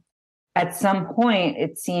them. At some point,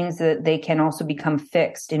 it seems that they can also become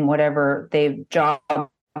fixed in whatever they've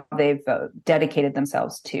dedicated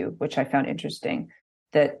themselves to, which I found interesting.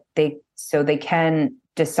 That they can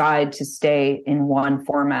decide to stay in one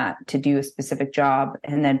format to do a specific job,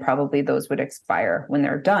 and then probably those would expire when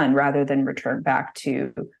they're done rather than return back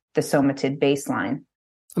to the somatid baseline.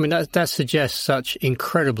 I mean, that suggests such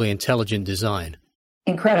incredibly intelligent design.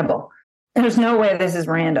 Incredible. There's no way this is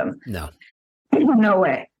random. No. No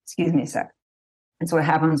way. Excuse me a sec. That's what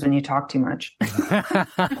happens when you talk too much.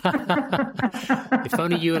 If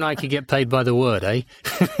only you and I could get paid by the word, eh?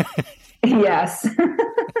 Yes.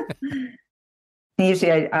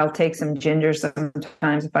 Usually I'll take some ginger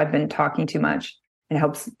sometimes if I've been talking too much. It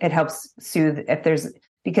helps soothe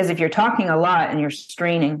because if you're talking a lot and you're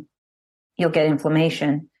straining, you'll get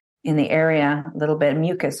inflammation in the area, a little bit of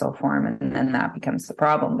mucus will form, and then that becomes the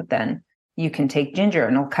problem. But then you can take ginger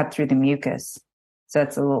and it'll cut through the mucus. So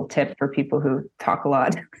that's a little tip for people who talk a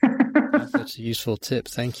lot. That's a useful tip.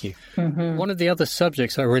 Thank you. Mm-hmm. One of the other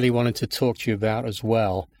subjects I really wanted to talk to you about as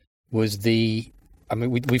well was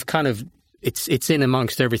we've kind of, it's in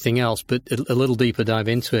amongst everything else, but a little deeper dive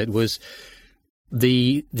into it was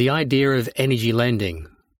the idea of energy lending,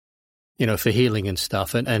 for healing and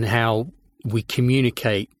stuff, and how we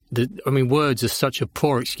communicate. Words are such a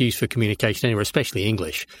poor excuse for communication anyway, especially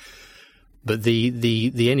English. But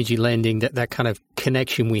the energy lending, that kind of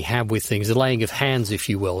connection we have with things, the laying of hands, if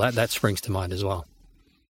you will, that springs to mind as well.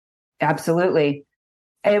 Absolutely.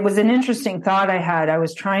 It was an interesting thought I had. I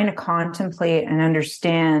was trying to contemplate and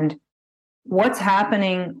understand what's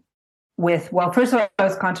happening first of all, I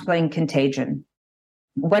was contemplating contagion.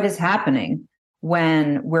 What is happening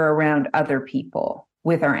when we're around other people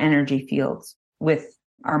with our energy fields, with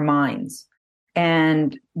our minds?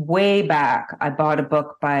 And way back, I bought a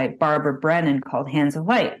book by Barbara Brennan called Hands of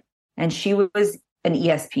Light. And she was an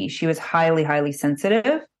ESP. She was highly, highly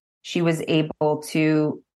sensitive. She was able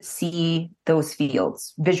to see those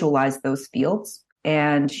fields, visualize those fields.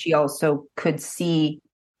 And she also could see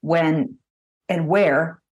when and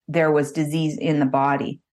where there was disease in the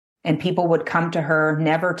body. And people would come to her,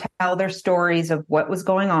 never tell their stories of what was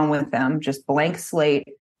going on with them, just blank slate.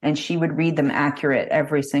 And she would read them accurate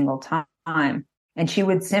every single time. And she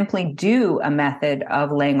would simply do a method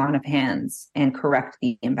of laying on of hands and correct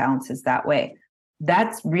the imbalances that way.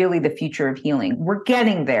 That's really the future of healing. We're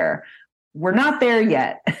getting there. We're not there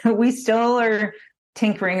yet. We still are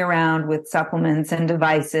tinkering around with supplements and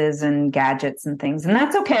devices and gadgets and things. And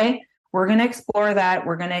that's okay. We're going to explore that.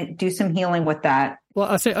 We're going to do some healing with that. Well,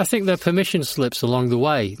 I think there are permission slips along the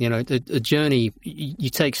way. You know, a journey, you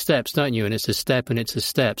take steps, don't you? And it's a step and it's a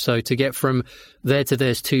step. So to get from there to there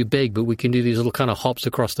is too big, but we can do these little kind of hops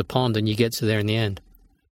across the pond and you get to there in the end.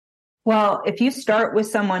 Well, if you start with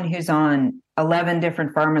someone who's on 11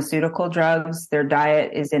 different pharmaceutical drugs, their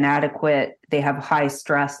diet is inadequate, they have high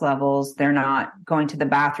stress levels, they're not going to the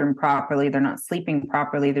bathroom properly, they're not sleeping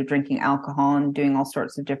properly, they're drinking alcohol and doing all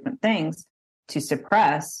sorts of different things to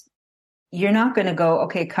suppress, you're not going to go,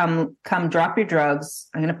 okay, come drop your drugs.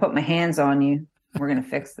 I'm going to put my hands on you. We're going to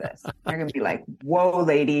fix this. You're going to be like, whoa,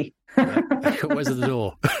 lady. Where's the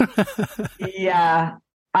door? Yeah.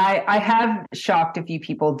 I have shocked a few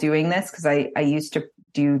people doing this because I used to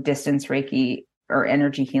do distance Reiki or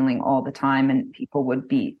energy healing all the time, and people would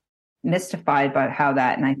be mystified by how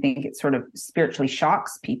that. And I think it sort of spiritually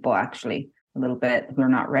shocks people actually a little bit who are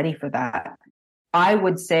not ready for that. I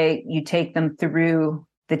would say you take them through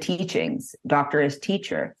the teachings, doctor as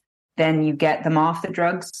teacher. Then you get them off the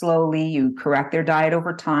drugs slowly. You correct their diet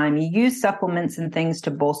over time. You use supplements and things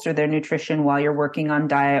to bolster their nutrition while you're working on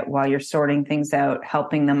diet, while you're sorting things out,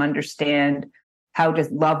 helping them understand how to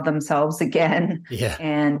love themselves again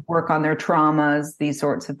and work on their traumas. These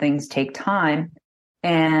sorts of things take time.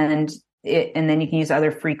 And then you can use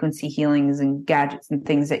other frequency healings and gadgets and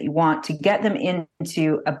things that you want to get them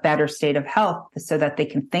into a better state of health so that they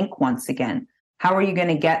can think once again. How are you going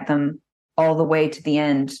to get them all the way to the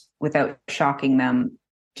end without shocking them,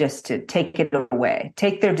 just to take it away,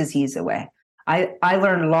 take their disease away? I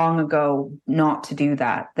learned long ago not to do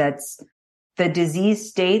that. That's the disease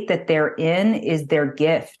state that they're in is their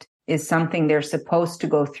gift, is something they're supposed to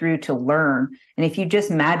go through to learn. And if you just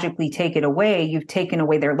magically take it away, you've taken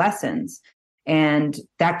away their lessons. And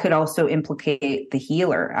that could also implicate the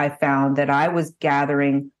healer. I found that I was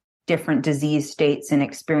gathering different disease states and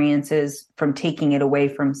experiences from taking it away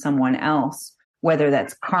from someone else, whether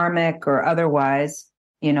that's karmic or otherwise,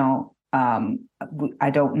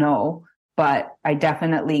 I don't know, but I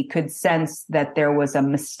definitely could sense that there was a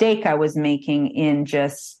mistake I was making in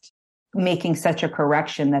just making such a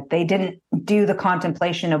correction that they didn't do the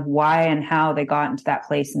contemplation of why and how they got into that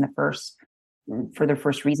place for their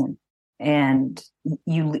first reason. And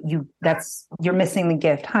you're missing the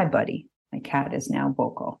gift. Hi, buddy. My cat is now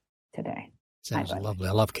vocal today. Sounds lovely.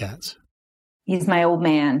 I love cats. He's my old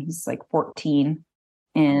man. He's like 14.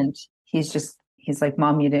 And he's like,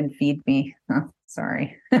 Mom, you didn't feed me. Oh,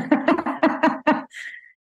 sorry.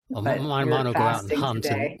 Mine will go out and hunt.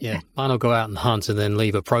 Mine will go out and hunt and then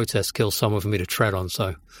leave a protest kill somewhere for me to tread on.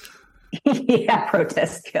 So, yeah,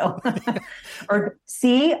 protest kill. Or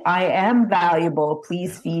see, I am valuable.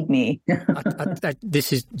 Please feed me.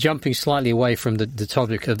 This is jumping slightly away from the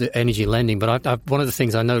topic of the energy lending, but one of the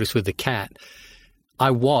things I noticed with the cat,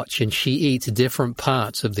 I watch and she eats different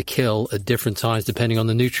parts of the kill at different times depending on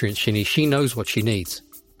the nutrients she needs. She knows what she needs.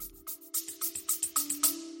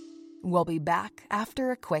 We'll be back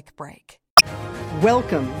after a quick break.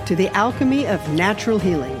 Welcome to the Alchemy of Natural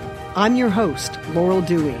Healing. I'm your host, Laurel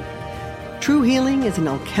Dewey. True healing is an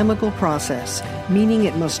alchemical process, meaning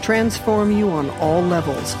it must transform you on all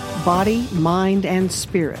levels, body, mind, and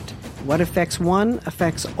spirit. What affects one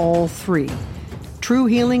affects all three. True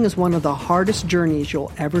healing is one of the hardest journeys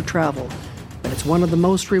you'll ever travel, but it's one of the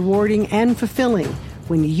most rewarding and fulfilling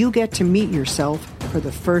when you get to meet yourself for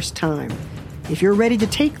the first time. If you're ready to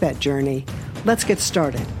take that journey, let's get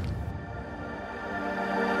started.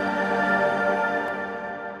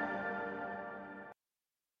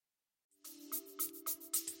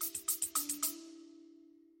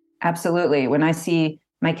 Absolutely. When I see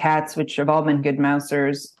my cats, which have all been good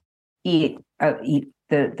mousers, eat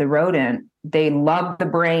the rodent, they love the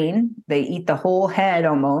brain. They eat the whole head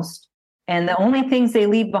almost. And the only things they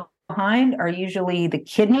leave behind are usually the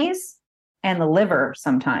kidneys and the liver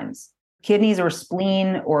sometimes. Kidneys or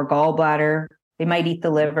spleen or gallbladder. They might eat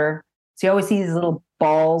the liver. So you always see these little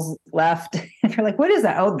balls left. And you're like, what is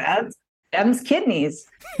that? Oh, that's them's kidneys.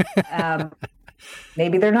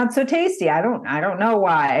 Maybe they're not so tasty. I don't know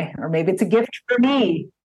why. Or maybe it's a gift for me.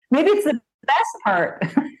 Maybe it's the best part.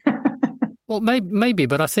 Well, maybe,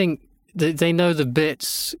 but I think they know the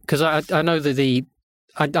bits, because I know that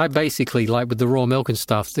I basically, like with the raw milk and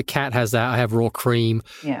stuff, the cat has that. I have raw cream.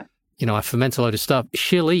 Yeah. I ferment a load of stuff.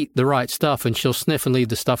 She'll eat the right stuff and she'll sniff and leave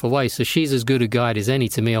the stuff away. So she's as good a guide as any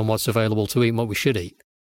to me on what's available to eat and what we should eat.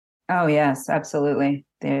 Oh, yes, absolutely.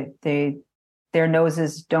 Their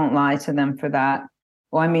noses don't lie to them for that.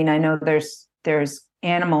 Well, I mean, I know there's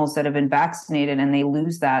animals that have been vaccinated and they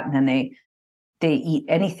lose that, and then they eat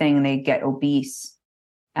anything and they get obese.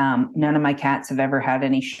 None of my cats have ever had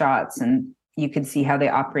any shots, and you can see how they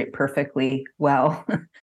operate perfectly well.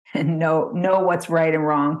 and know what's right and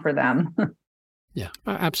wrong for them. Yeah,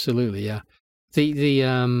 absolutely. Yeah.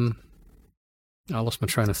 I lost my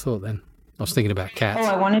train of thought then. I was thinking about cats.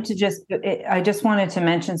 I just wanted to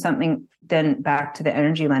mention something then back to the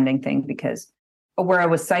energy lending thing, because where I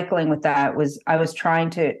was cycling with that was I was trying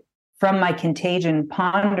to, from my contagion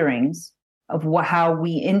ponderings of how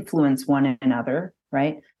we influence one another,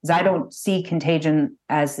 right? Because I don't see contagion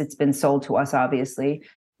as it's been sold to us, obviously,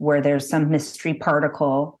 where there's some mystery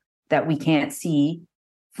particle that we can't see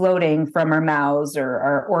floating from our mouths or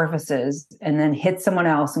our orifices and then hits someone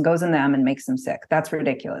else and goes in them and makes them sick. That's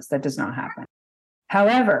ridiculous. That does not happen.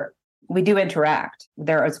 However, we do interact.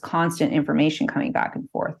 There is constant information coming back and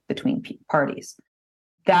forth between parties.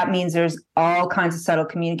 That means there's all kinds of subtle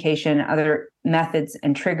communication, other methods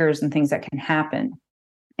and triggers and things that can happen.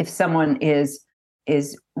 If someone is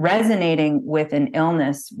resonating with an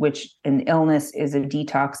illness, which an illness is a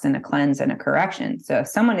detox and a cleanse and a correction. So if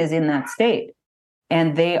someone is in that state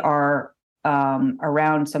and they are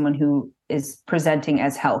around someone who is presenting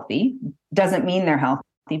as healthy, doesn't mean they're healthy,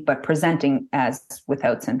 but presenting as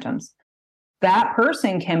without symptoms, that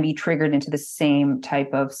person can be triggered into the same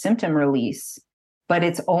type of symptom release, but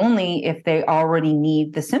it's only if they already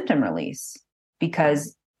need the symptom release,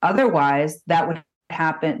 because otherwise that would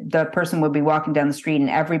happen. The person would be walking down the street and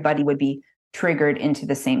everybody would be triggered into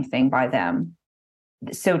the same thing by them.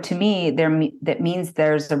 So to me, that means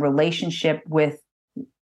there's a relationship with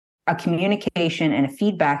a communication and a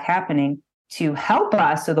feedback happening to help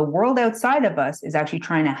us. So the world outside of us is actually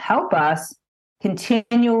trying to help us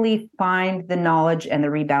continually find the knowledge and the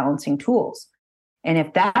rebalancing tools. And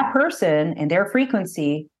if that person and their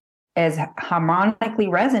frequency is harmonically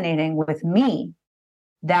resonating with me,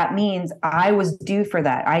 that means I was due for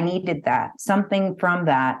that. I needed that. Something from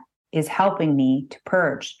that is helping me to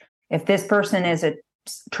purge. If this person is a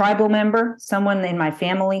tribal member, someone in my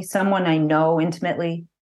family, someone I know intimately,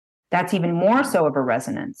 that's even more so of a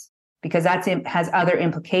resonance, because that has other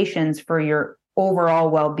implications for your overall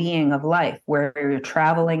well-being of life, where you're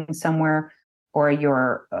traveling somewhere or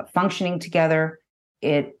you're functioning together.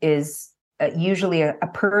 It is usually a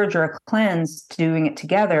purge or a cleanse. Doing it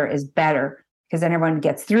together is better, because then everyone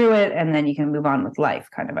gets through it and then you can move on with life,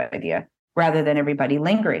 kind of idea, rather than everybody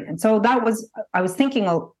lingering. And so I was thinking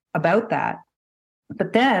about that.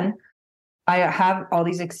 But then I have all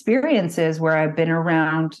these experiences where I've been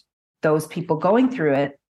around those people going through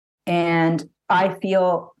it, and I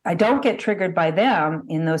feel I don't get triggered by them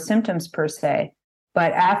in those symptoms per se,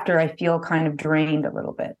 but after I feel kind of drained a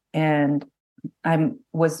little bit. And I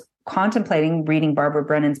was contemplating reading Barbara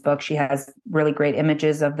Brennan's book. She has really great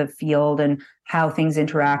images of the field and how things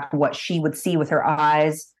interact, what she would see with her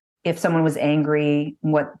eyes. If someone was angry,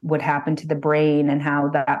 what would happen to the brain and how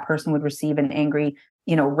that person would receive an angry,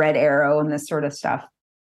 red arrow and this sort of stuff.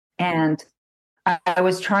 And I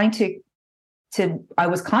was I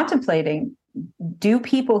was contemplating, do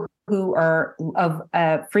people who are of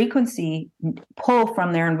a frequency pull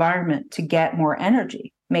from their environment to get more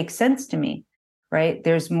energy? Makes sense to me, right?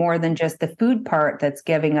 There's more than just the food part that's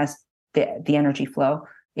giving us the energy flow.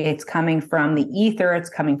 It's coming from the ether. It's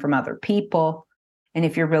coming from other people. And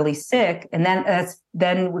if you're really sick, and then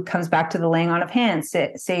it comes back to the laying on of hands.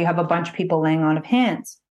 Say you have a bunch of people laying on of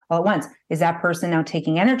hands all at once. Is that person now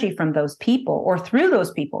taking energy from those people or through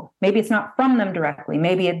those people? Maybe it's not from them directly.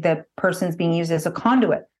 Maybe the person's being used as a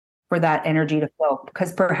conduit for that energy to flow,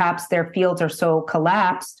 because perhaps their fields are so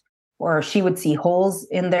collapsed, or she would see holes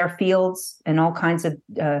in their fields and all kinds of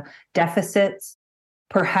deficits.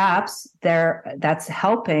 Perhaps that's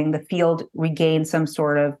helping the field regain some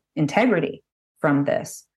sort of integrity from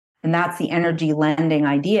this. And that's the energy lending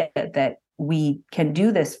idea, that we can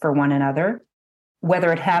do this for one another,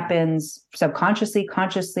 whether it happens subconsciously,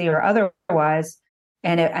 consciously, or otherwise.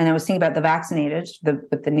 And I was thinking about the vaccinated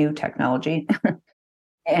with the new technology.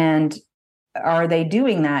 And are they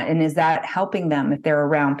doing that? And is that helping them if they're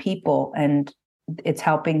around people and it's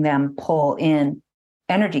helping them pull in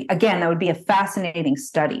energy? Again, that would be a fascinating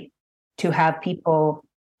study, to have people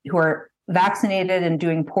who are vaccinated and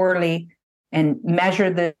doing poorly and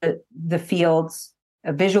measure the fields,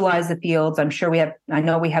 visualize the fields. I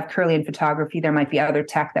know we have Kirlian photography. There might be other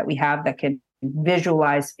tech that we have that can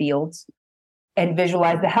visualize fields and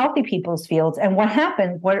visualize the healthy people's fields and what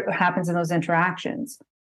happens in those interactions.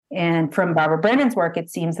 And from Barbara Brennan's work, it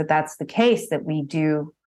seems that that's the case, that we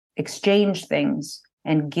do exchange things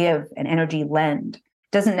and give an energy lend.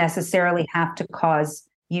 It doesn't necessarily have to cause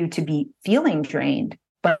you to be feeling drained,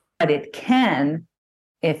 but it can,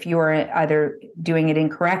 if you're either doing it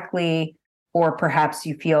incorrectly, or perhaps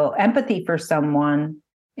you feel empathy for someone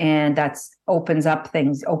And that's opens up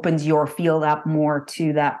things, opens your field up more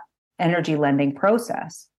to that energy lending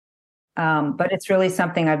process. But it's really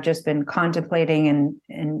something I've just been contemplating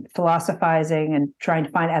and philosophizing and trying to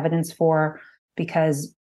find evidence for,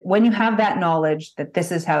 because when you have that knowledge that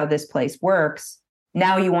this is how this place works,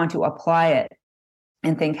 now you want to apply it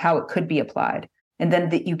and think how it could be applied. And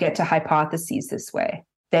then you get to hypotheses this way.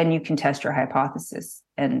 Then you can test your hypothesis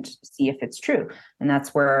and see if it's true. And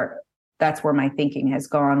that's where my thinking has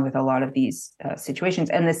gone with a lot of these situations.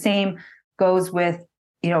 And the same goes with,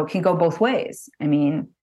 it can go both ways. I mean,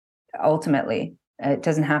 ultimately, it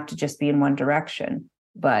doesn't have to just be in one direction,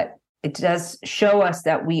 but it does show us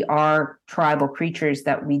that we are tribal creatures,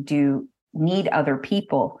 that we do need other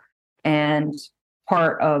people. And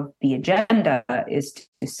part of the agenda is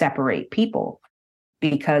to separate people,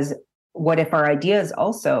 because what if our ideas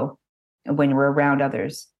also, when we're around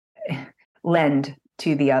others, lend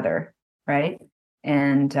to the other, right?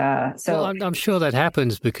 And so I'm sure that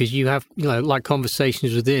happens because you have, like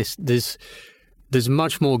conversations with this, there's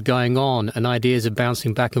much more going on and ideas are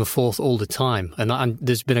bouncing back and forth all the time. And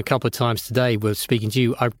there's been a couple of times today where speaking to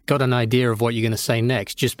you, I've got an idea of what you're going to say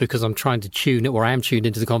next just because I'm trying to tune it, or I am tuned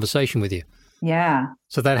into the conversation with you. Yeah.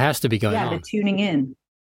 So that has to be going on. Yeah, the tuning in.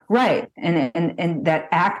 Right. And that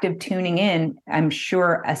active tuning in, I'm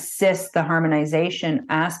sure, assists the harmonization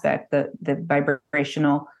aspect, the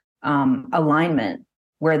vibrational alignment,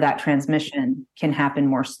 where that transmission can happen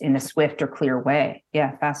more in a swift or clear way.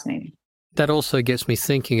 Yeah, fascinating. That also gets me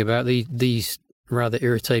thinking about these rather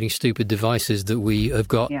irritating, stupid devices that we have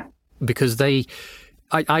got, because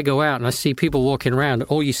I go out and I see people walking around.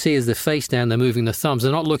 All you see is the face down, they're moving the thumbs.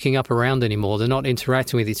 They're not looking up around anymore. They're not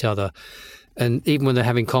interacting with each other. And even when they're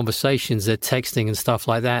having conversations, they're texting and stuff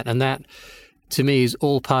like that. And that, to me, is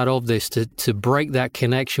all part of this, to break that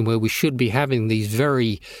connection where we should be having these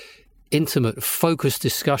very intimate, focused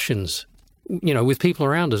discussions, with people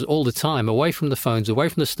around us all the time, away from the phones, away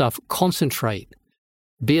from the stuff. Concentrate,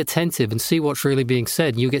 be attentive, and see what's really being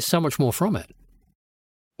said. You get so much more from it.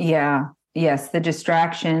 Yeah. Yes. The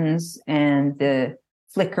distractions and the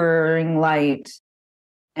flickering light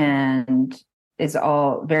and is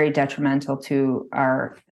all very detrimental to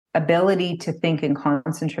our ability to think and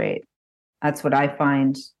concentrate. That's what I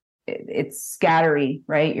find. It's scattery,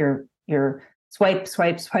 right? You're swipe,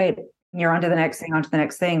 swipe, swipe. You're onto the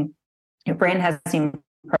next thing. Your brain hasn't even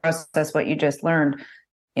processed what you just learned,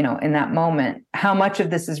 in that moment. How much of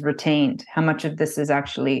this is retained? How much of this is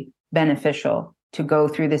actually beneficial to go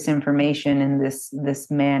through this information in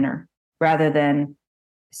this manner, rather than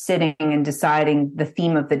sitting and deciding the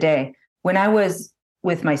theme of the day? When I was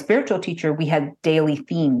with my spiritual teacher, we had daily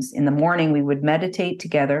themes. In the morning, we would meditate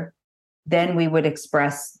together. Then we would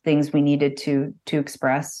express things we needed to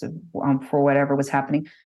express for whatever was happening.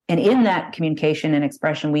 And in that communication and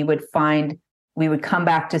expression, we would come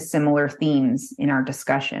back to similar themes in our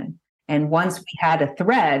discussion. And once we had a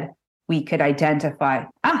thread, we could identify,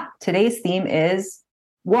 today's theme is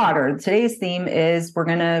water. Today's theme is we're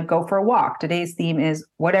going to go for a walk. Today's theme is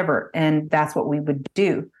whatever. And that's what we would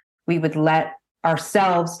do. We would let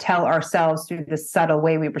ourselves tell ourselves through the subtle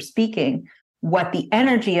way we were speaking what the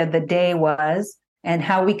energy of the day was and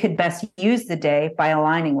how we could best use the day by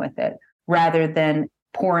aligning with it, rather than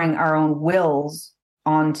pouring our own wills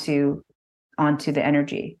onto the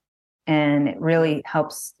energy. And it really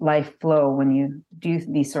helps life flow when you do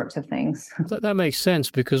these sorts of things. That makes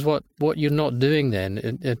sense, because what you're not doing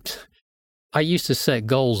then, I used to set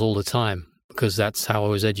goals all the time because that's how I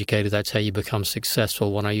was educated. That's how you become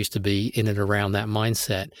successful, when I used to be in and around that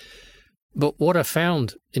mindset. But what I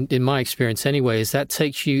found in my experience anyway is that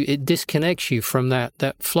it disconnects you from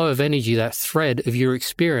that flow of energy, that thread of your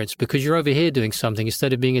experience, because you're over here doing something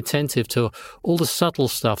instead of being attentive to all the subtle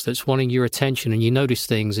stuff that's wanting your attention, and you notice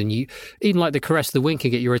things, and you even like the caress of the wind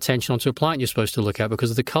can get your attention onto a plant you're supposed to look at because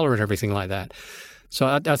of the color and everything like that.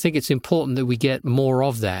 So I think it's important that we get more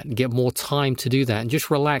of that and get more time to do that and just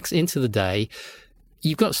relax into the day.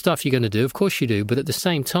 You've got stuff you're going to do, of course you do, but at the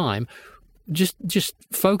same time, just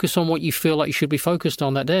focus on what you feel like you should be focused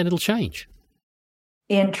on that day, and it'll change.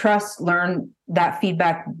 In trust, learn that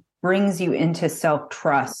feedback brings you into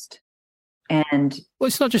self-trust. And well,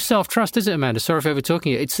 it's not just self-trust, is it, Amanda? Sorry if overtalking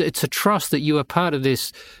you. It's a trust that you are part of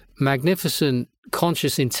this magnificent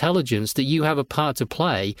conscious intelligence, that you have a part to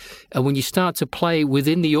play. And when you start to play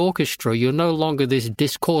within the orchestra, you're no longer this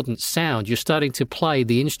discordant sound. You're starting to play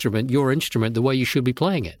the instrument, your instrument, the way you should be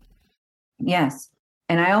playing it. Yes.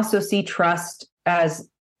 And I also see trust as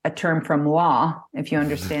a term from law, if you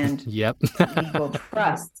understand. Yep. Legal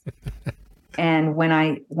trust. And when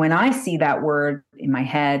I see that word in my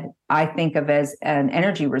head, I think of as an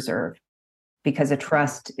energy reserve. because a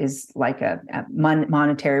trust is like a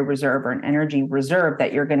monetary reserve or an energy reserve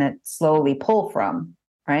that you're going to slowly pull from,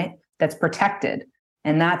 right? That's protected.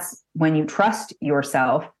 And that's when you trust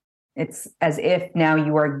yourself, it's as if now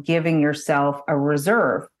you are giving yourself a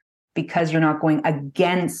reserve because you're not going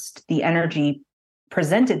against the energy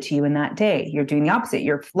presented to you in that day. You're doing the opposite.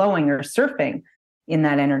 You're flowing or surfing in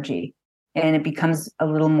that energy. And it becomes a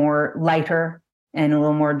little more lighter and a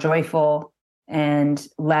little more joyful, and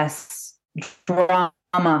less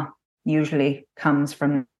drama usually comes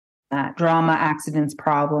from that. Drama, accidents,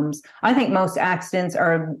 problems. I think most accidents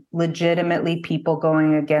are legitimately people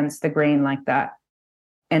going against the grain like that.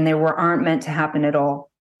 And they aren't meant to happen at all.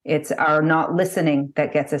 It's our not listening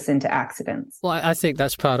that gets us into accidents. Well, I think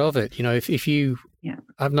that's part of it. You know, if you,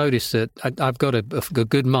 I've noticed that I've got a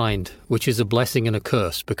good mind, which is a blessing and a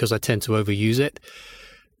curse because I tend to overuse it.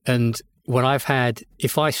 And when if I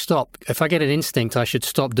get an instinct, I should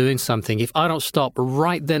stop doing something. If I don't stop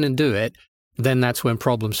right then and do it, then that's when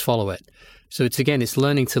problems follow it. So it's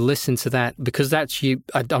learning to listen to that, because that's you.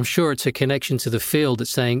 I'm sure it's a connection to the field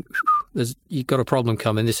that's saying, you've got a problem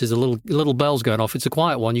coming. This is a little bell's going off. It's a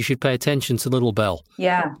quiet one. You should pay attention to the little bell.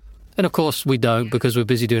 Yeah. And of course we don't, because we're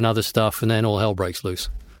busy doing other stuff, and then all hell breaks loose.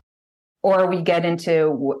 Or we get into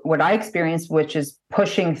what I experienced, which is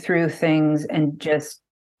pushing through things and just,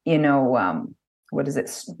 what is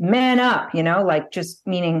it? Man up, like just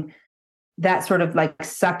meaning that sort of like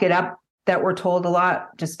suck it up that we're told a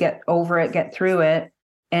lot, just get over it, get through it.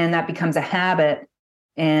 And that becomes a habit.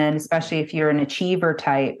 And especially if you're an achiever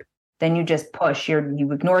type, then you just push,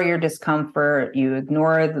 you ignore your discomfort, you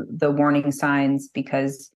ignore the warning signs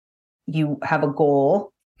because you have a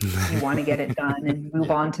goal. You want to get it done and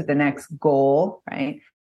move on to the next goal, right?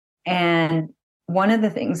 And one of the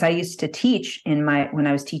things I used to teach when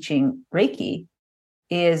I was teaching Reiki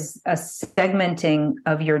is a segmenting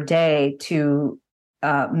of your day to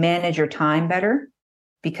manage your time better,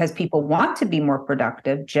 because people want to be more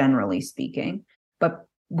productive, generally speaking, but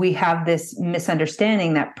we have this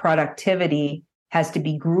misunderstanding that productivity has to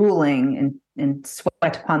be grueling and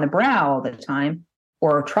sweat upon the brow all the time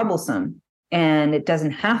or troublesome. And it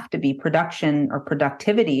doesn't have to be. Production or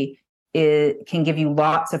productivity. It can give you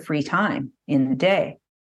lots of free time in the day.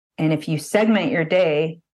 And if you segment your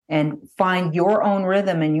day and find your own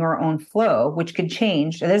rhythm and your own flow, which could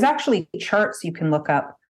change. There's actually charts you can look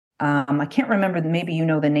up. I can't remember, maybe you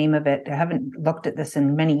know the name of it. I haven't looked at this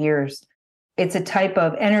in many years. It's a type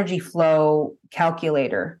of energy flow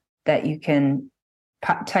calculator that you can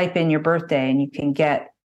type in your birthday, and you can get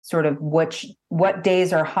sort of what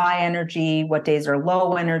days are high energy, what days are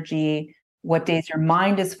low energy, what days your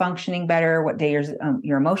mind is functioning better, what days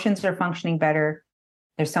your emotions are functioning better.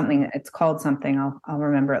 There's something, it's called something. I'll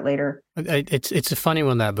remember it later. It's a funny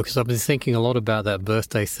one, that, because I've been thinking a lot about that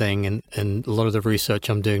birthday thing, and a lot of the research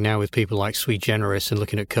I'm doing now with people like Sweet Generous and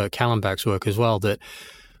looking at Kurt Kallenbach's work as well, that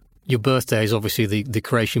your birthday is obviously the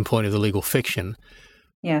creation point of the legal fiction.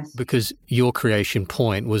 Yes. Because your creation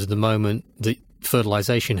point was the moment that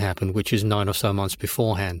fertilization happened, which is 9 or so months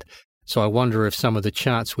beforehand. So I wonder if some of the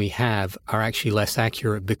charts we have are actually less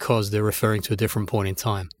accurate because they're referring to a different point in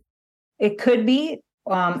time. It could be.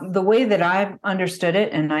 The way that I've understood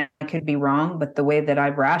it, and I could be wrong, but the way that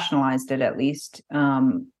I've rationalized it at least,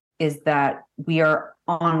 is that we are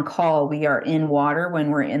on call. We are in water when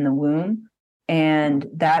we're in the womb, and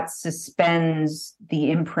that suspends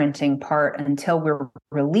the imprinting part until we're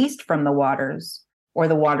released from the waters, or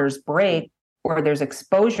the waters break, or there's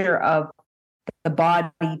exposure of the body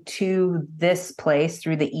to this place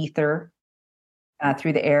through the ether,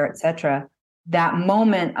 through the air, etc. That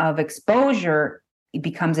moment of exposure, it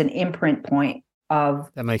becomes an imprint point of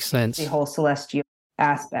that makes sense. The whole celestial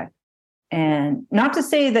aspect. And not to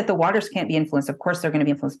say that the waters can't be influenced. Of course, they're going to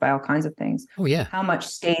be influenced by all kinds of things. Oh, yeah. How much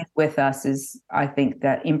stays with us is, I think,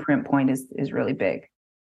 that imprint point is really big.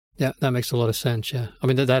 Yeah, that makes a lot of sense, yeah. I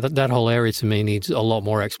mean, that whole area to me needs a lot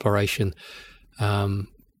more exploration,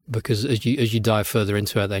 because as you dive further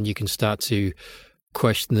into it, then you can start to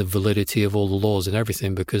question the validity of all the laws and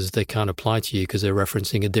everything, because they can't apply to you because they're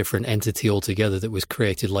referencing a different entity altogether that was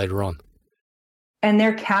created later on. And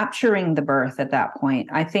they're capturing the birth at that point.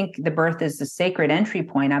 I think the birth is the sacred entry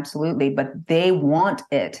point, absolutely, but they want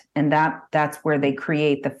it. And that's where they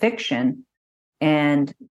create the fiction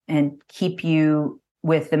and keep you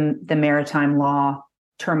with the maritime law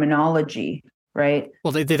terminology right?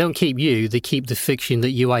 Well, they don't keep you. They keep the fiction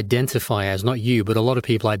that you identify as, not you, but a lot of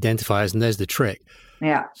people identify as, and there's the trick.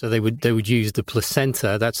 Yeah. So they would use the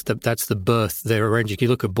placenta. That's the birth they're arranging. If you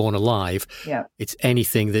look at Born Alive, Yeah. it's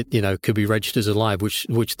anything that, could be registered as alive,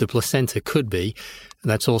 which the placenta could be. And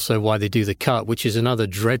that's also why they do the cut, which is another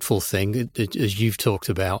dreadful thing, as you've talked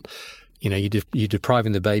about. You're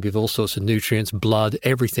depriving the baby of all sorts of nutrients, blood,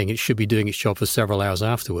 everything. It should be doing its job for several hours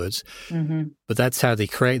afterwards. Mm-hmm. But that's how they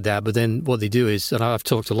create that. But then what they do is, and I've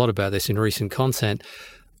talked a lot about this in recent content,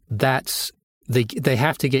 they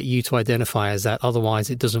have to get you to identify as that.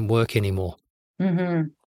 Otherwise, it doesn't work anymore. Mm-hmm.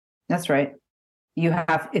 That's right.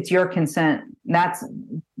 It's your consent. That's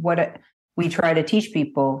what we try to teach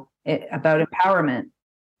people about empowerment.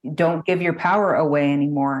 Don't give your power away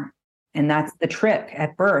anymore. And that's the trick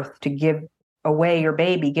at birth, to give away your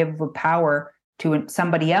baby, give the power to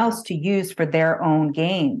somebody else to use for their own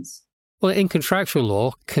gains. Well, in contractual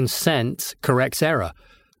law, consent corrects error.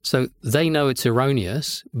 So they know it's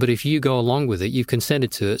erroneous, but if you go along with it, you've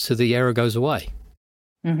consented to it, so the error goes away.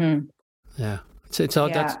 Mm-hmm. Yeah.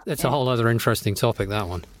 That's a whole other interesting topic, that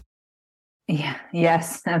one. Yeah.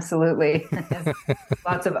 Yes, absolutely.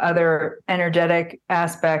 Lots of other energetic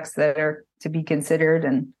aspects that are to be considered,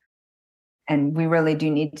 and we really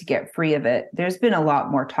do need to get free of it. There's been a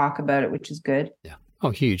lot more talk about it, which is good. Yeah. Oh,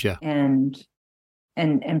 huge. Yeah. And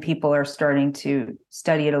people are starting to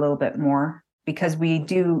study it a little bit more, because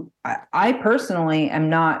I personally am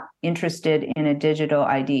not interested in a digital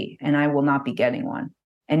ID, and I will not be getting one,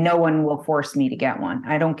 and no one will force me to get one.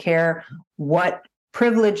 I don't care what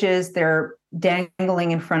privileges they're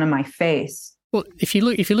dangling in front of my face. Well, if you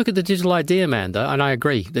look at the digital ID, Amanda, and I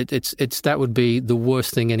agree that that would be the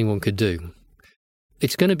worst thing anyone could do.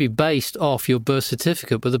 It's going to be based off your birth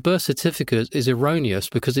certificate, but the birth certificate is erroneous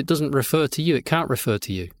because it doesn't refer to you. It can't refer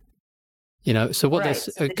to you. So what right.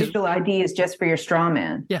 So the digital ID is just for your straw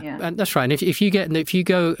man. Yeah, and that's right. And if you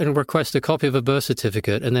go and request a copy of a birth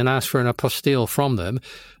certificate and then ask for an apostille from them,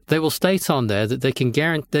 they will state on there that they can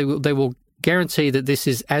guarantee they will guarantee that this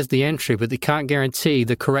is as the entry, but they can't guarantee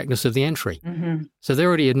the correctness of the entry. Mm-hmm. So they're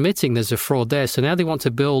already admitting there's a fraud there. So now they want to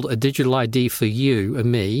build a digital ID for you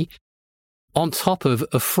and me on top of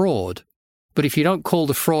a fraud. But if you don't call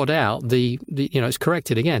the fraud out, it's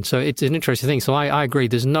corrected again. So it's an interesting thing. So I agree.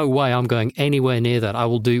 There's no way I'm going anywhere near that. I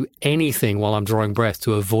will do anything while I'm drawing breath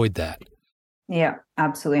to avoid that. Yeah,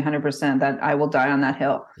 absolutely. 100%. That I will die on that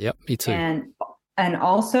hill. Yep, me too. And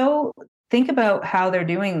also think about how they're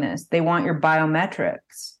doing this. They want your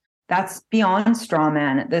biometrics. That's beyond straw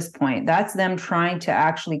man at this point. That's them trying to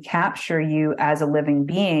actually capture you as a living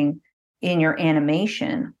being in your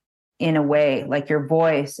animation, in a way, like your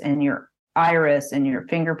voice and your iris and your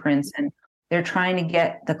fingerprints. And they're trying to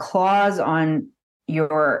get the claws on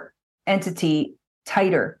your entity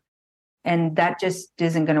tighter. And that just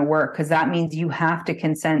isn't going to work, because that means you have to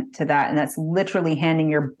consent to that. And that's literally handing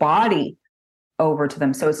your body over to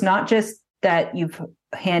them. So it's not just that you've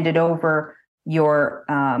handed over your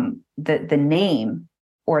the name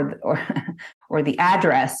or the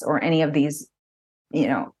address or any of these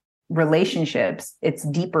relationships. It's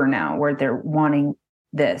deeper now, where they're wanting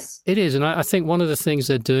this. It is, and I think one of the things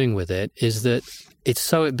they're doing with it is that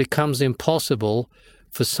it becomes impossible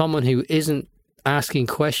for someone who isn't asking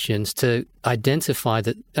questions to identify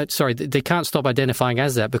that. They can't stop identifying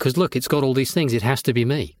as that, because look, it's got all these things. It has to be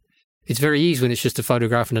me. It's very easy when it's just a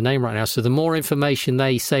photograph and a name right now. So the more information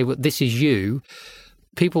they say, well, this is you,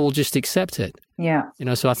 people will just accept it. Yeah.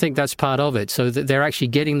 So I think that's part of it. So that they're actually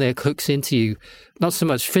getting their hooks into you, not so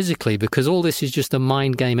much physically, because all this is just a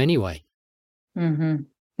mind game anyway. Mm-hmm.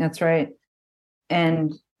 That's right.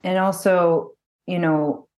 And also, it's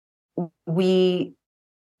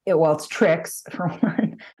tricks for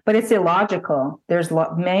one, but it's illogical. There's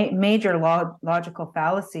major logical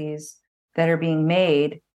fallacies that are being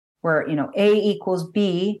made, where, A equals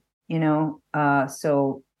B,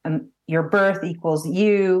 so your birth equals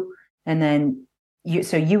you, and then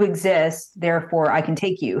you exist, therefore I can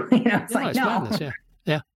take you. It's like, no. Madness,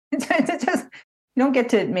 yeah. It's just, you don't get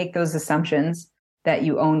to make those assumptions that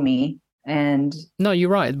you own me. And no, you're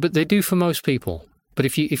right, but they do for most people. But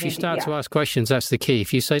if you start to ask questions, that's the key.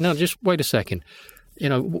 If you say, no, just wait a second,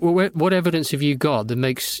 what evidence have you got that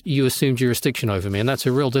makes you assume jurisdiction over me? And that's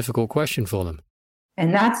a real difficult question for them.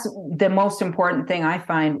 And that's the most important thing I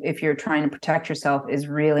find, if you're trying to protect yourself, is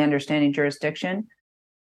really understanding jurisdiction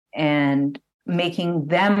and making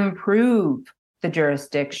them prove the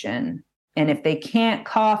jurisdiction. And if they can't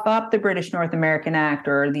cough up the British North American Act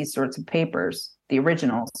or these sorts of papers, the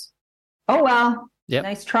originals, oh, well, yep.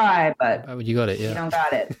 Nice try, but you got it, yeah. You don't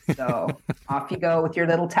got it. So off you go with your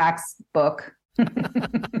little tax book.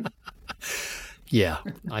 Yeah,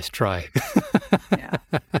 nice try. Yeah.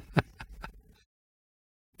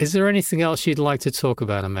 Is there anything else you'd like to talk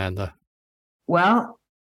about, Amanda? Well,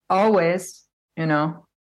 always,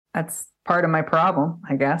 that's part of my problem,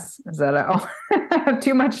 I guess, is that I have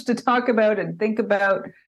too much to talk about and think about.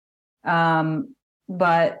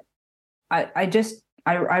 But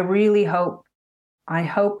I really hope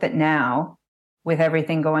that now, with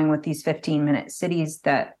everything going with these 15-minute cities,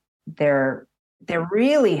 that they're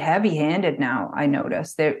really heavy-handed now. I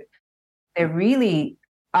notice they're really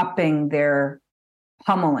upping their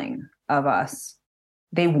pummeling of us.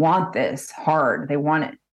 They want this hard. They want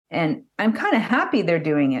it. And I'm kind of happy they're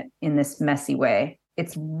doing it in this messy way.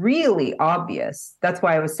 It's really obvious. That's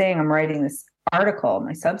why I was saying I'm writing this article,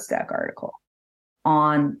 my Substack article,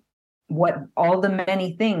 on what all the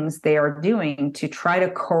many things they are doing to try to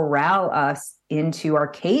corral us into our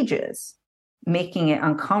cages, making it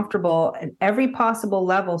uncomfortable at every possible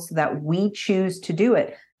level so that we choose to do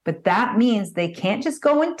it. But that means they can't just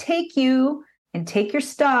go and take you and take your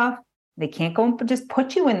stuff. They can't go and just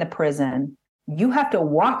put you in the prison. You have to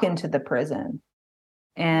walk into the prison.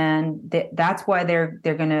 And that's why they're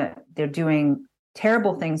doing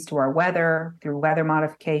terrible things to our weather through weather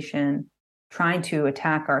modification, trying to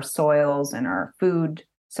attack our soils and our food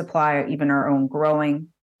supply, even our own growing,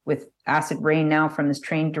 with acid rain now from this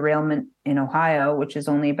train derailment in Ohio, which is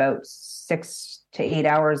only about 6 to 8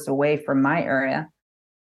 hours away from my area.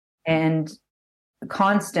 And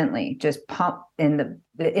constantly just pump in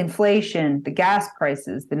the inflation, the gas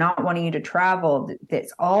prices, the not wanting you to travel,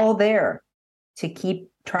 it's all there to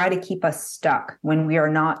try to keep us stuck when we are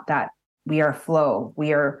not that. We are flow.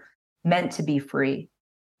 We are meant to be free.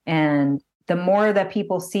 And the more that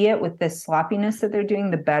people see it with this sloppiness that they're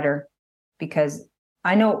doing, the better. Because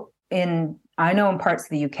I know in parts of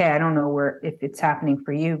the UK, I don't know if it's happening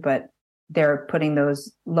for you, but they're putting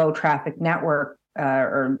those low traffic network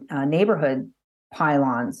or neighborhood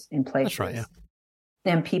pylons in place. That's right, yeah.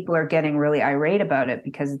 And people are getting really irate about it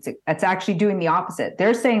because it's actually doing the opposite.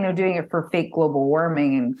 They're saying they're doing it for fake global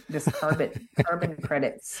warming and this carbon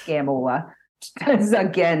credit scamola. It's,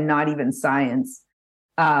 again, not even science.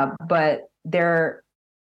 But they're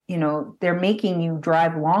making you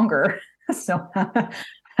drive longer. So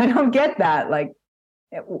I don't get that. Like,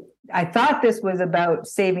 I thought this was about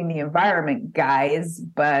saving the environment, guys,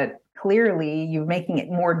 but clearly you're making it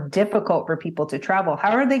more difficult for people to travel.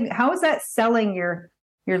 How is that selling your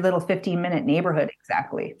little 15-minute neighborhood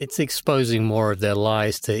exactly? It's exposing more of their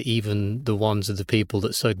lies to even the ones of the people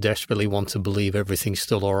that so desperately want to believe everything's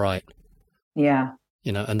still all right. Yeah.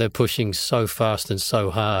 And they're pushing so fast and so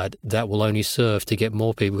hard that will only serve to get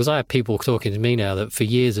more people. Because I have people talking to me now that for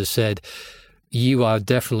years have said, you are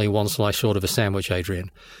definitely one slice short of a sandwich, Adrian.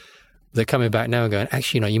 They're coming back now and going,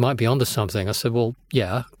 actually, you might be onto something. I said, well,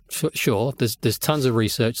 yeah, sure. There's tons of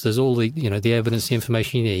research. There's all the, the evidence, the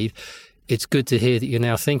information you need. It's good to hear that you're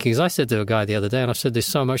now thinking. As I said to a guy the other day, and I've said this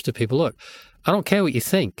so much to people, look, I don't care what you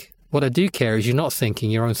think. What I do care is you're not thinking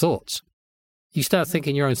your own thoughts. You start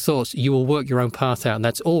thinking your own thoughts, you will work your own path out. And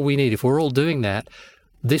that's all we need. If we're all doing that,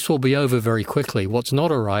 this will be over very quickly. What's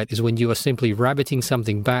not all right is when you are simply rabbiting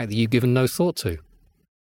something back that you've given no thought to.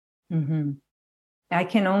 Mm-hmm. I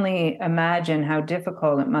can only imagine how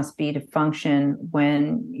difficult it must be to function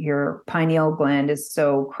when your pineal gland is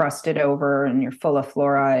so crusted over and you're full of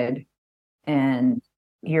fluoride and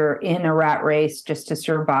you're in a rat race just to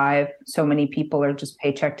survive. So many people are just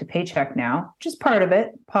paycheck to paycheck now, just part of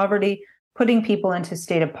it. Poverty, putting people into a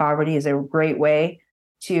state of poverty is a great way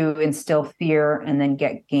to instill fear and then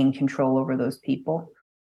gain control over those people.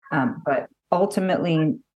 But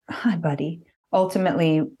ultimately, hi, buddy.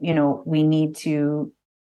 Ultimately, we need to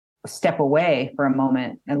step away for a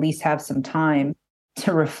moment, at least have some time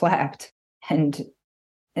to reflect and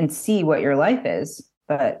see what your life is.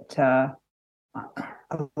 But a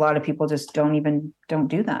lot of people just don't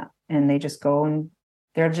do that. And they just go and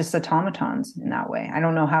they're just automatons in that way. I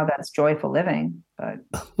don't know how that's joyful living, but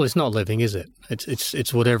well, it's not living, is it?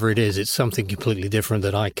 It's whatever it is. It's something completely different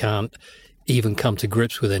that I can't even come to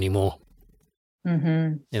grips with anymore.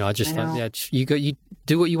 Mm-hmm. I just thought, you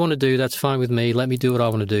do what you want to do. That's fine with me. Let me do what I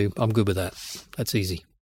want to do. I'm good with that. That's easy.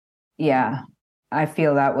 Yeah, I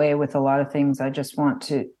feel that way with a lot of things. I just want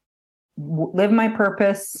to live my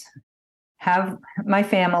purpose, have my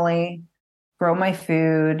family, grow my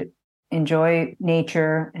food, enjoy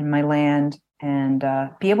nature and my land, and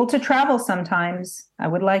be able to travel sometimes. I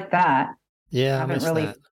would like that. Yeah, I haven't miss really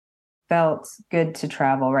that. felt good to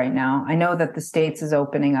travel right now. I know that the States is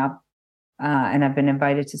opening up. And I've been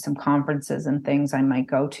invited to some conferences and things I might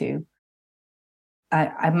go to.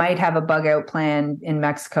 I might have a bug out plan in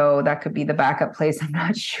Mexico. That could be the backup place. I'm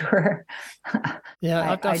not sure.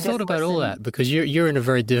 Yeah, I've thought about all that, because you're in a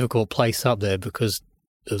very difficult place up there because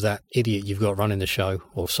of that idiot you've got running the show,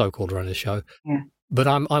 or so-called running the show. Yeah. But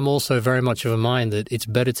I'm also very much of a mind that it's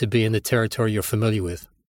better to be in the territory you're familiar with.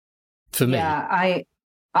 For me. Yeah,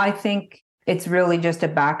 I think it's really just a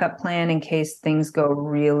backup plan in case things get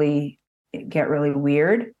really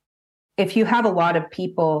weird. If you have a lot of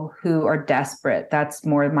people who are desperate, that's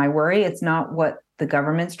more my worry. It's not what the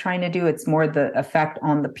government's trying to do. It's more the effect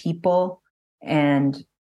on the people and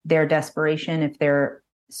their desperation. If they're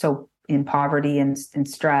so in poverty and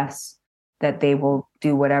stress, that they will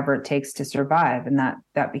do whatever it takes to survive. And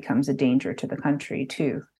that becomes a danger to the country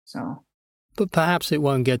too. So, but perhaps it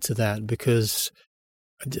won't get to that, because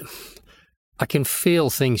I can feel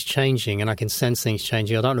things changing and I can sense things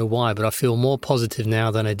changing. I don't know why, but I feel more positive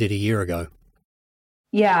now than I did a year ago.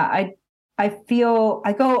 Yeah, I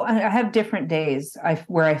have different days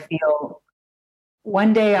where I feel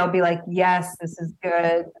one day I'll be like, yes, this is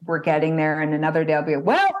good, we're getting there. And another day I'll be,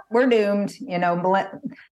 well, we're doomed. You know,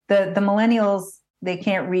 the millennials, they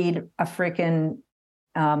can't read a freaking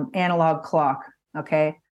analog clock.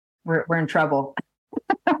 Okay. We're in trouble.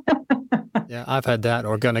 Yeah, I've had that.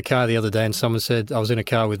 Or I got in a car the other day and someone said, I was in a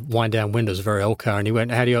car with wind down windows, a very old car, and he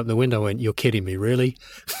went, how do you open the window? I went, you're kidding me, really?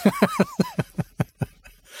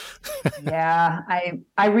 Yeah,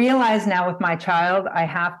 I realize now with my child, I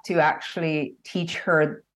have to actually teach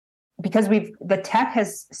her, because the tech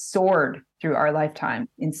has soared through our lifetime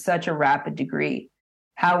in such a rapid degree.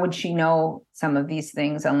 How would she know some of these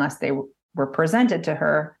things unless they were presented to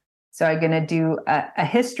her? So I'm going to do a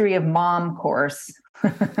history of mom course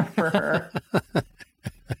for her.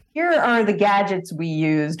 Here are the gadgets we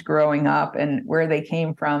used growing up and where they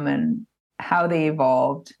came from and how they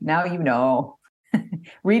evolved. Now you know.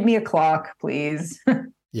 Read me a clock, please.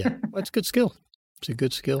 Yeah, well, it's a good skill. It's a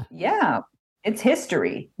good skill. Yeah, it's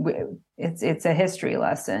history. It's a history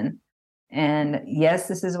lesson. And yes,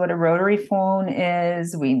 this is what a rotary phone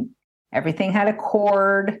is. Everything had a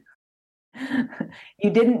cord. You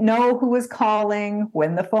didn't know who was calling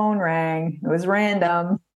when the phone rang. It was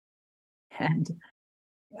random. And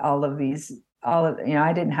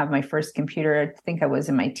I didn't have my first computer. I think I was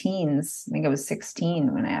in my teens. I think I was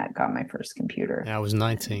 16 when I got my first computer. Yeah, I was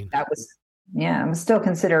 19. I was still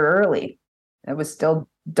considered early. It was still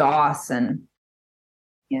DOS and,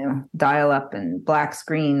 dial up and black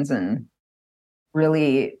screens and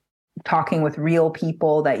really talking with real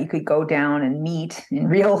people that you could go down and meet in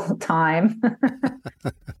real time.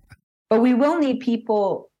 But we will need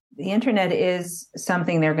people. The internet is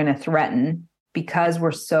something they're going to threaten because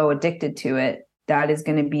we're so addicted to it. That is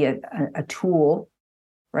going to be a tool,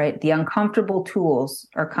 right? The uncomfortable tools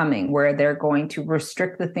are coming where they're going to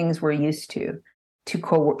restrict the things we're used to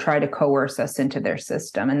try to coerce us into their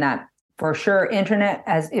system. And that for sure, internet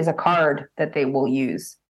is a card that they will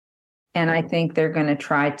use. And I think they're going to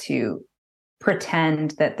try to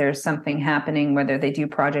pretend that there's something happening, whether they do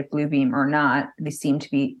Project Bluebeam or not. They seem to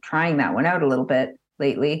be trying that one out a little bit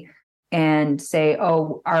lately, and say,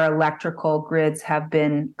 oh, our electrical grids have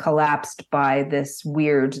been collapsed by this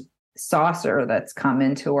weird saucer that's come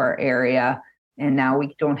into our area. And now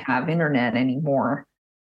we don't have internet anymore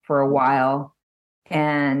for a while.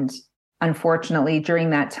 And unfortunately, during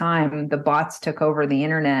that time, the bots took over the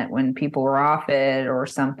internet when people were off it or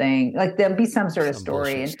something. Like there'll be some sort of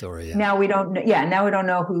story. Yeah. Now we don't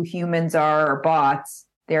know who humans are or bots.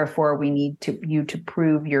 Therefore, we need you to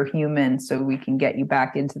prove you're human so we can get you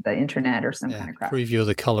back into the internet or some kind of crap. Prove you're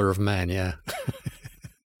the color of man, yeah.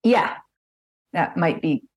 Yeah, that might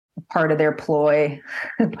be part of their ploy.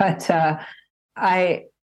 But I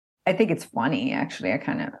think it's funny, actually.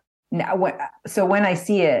 So when I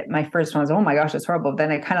see it, my first one was, oh my gosh, it's horrible.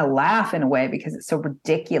 Then I kind of laugh in a way because it's so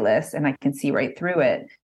ridiculous and I can see right through it.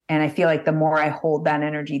 And I feel like the more I hold that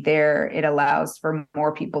energy there, it allows for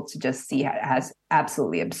more people to just see it as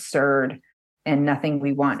absolutely absurd and nothing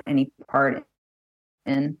we want any part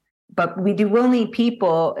in. But we'll need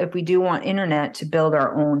people, if we do want internet, to build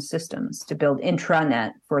our own systems, to build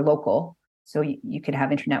intranet for local. So you could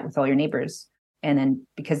have internet with all your neighbors. And then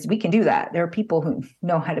because we can do that, there are people who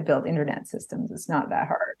know how to build internet systems. It's not that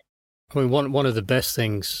hard. I mean, one of the best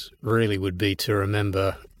things really would be to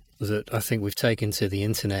remember that I think we've taken to the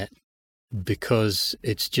internet because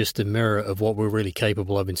it's just a mirror of what we're really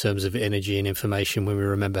capable of in terms of energy and information when we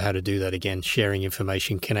remember how to do that again, sharing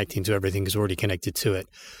information, connecting to everything that's already connected to it.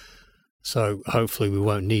 So hopefully we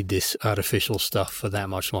won't need this artificial stuff for that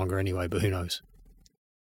much longer anyway, but who knows?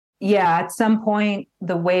 Yeah, at some point,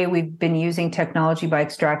 the way we've been using technology by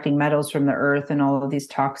extracting metals from the earth and all of these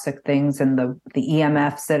toxic things and the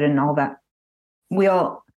EMFs and all that,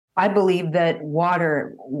 I believe that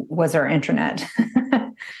water was our internet.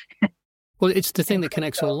 Well, it's the thing that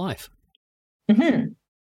connects all life. Mm-hmm.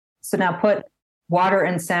 So now put water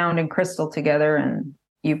and sound and crystal together and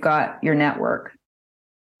you've got your network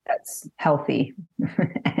that's healthy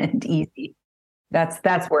and easy.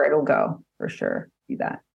 That's where it'll go for sure. See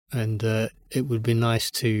that. And it would be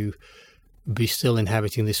nice to be still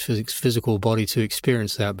inhabiting this physical body to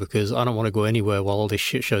experience that, because I don't want to go anywhere while all this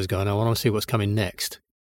shit show's going on. I want to see what's coming next.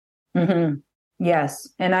 Mm-hmm. Yes.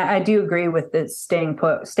 And I do agree with this staying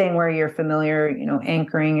put, staying where you're familiar,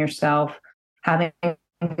 anchoring yourself, having a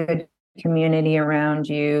good community around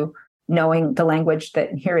you, knowing the language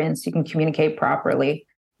that you're in so you can communicate properly.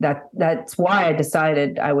 That's why I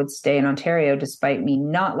decided I would stay in Ontario, despite me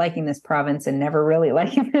not liking this province and never really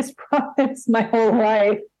liking this province my whole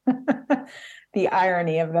life. The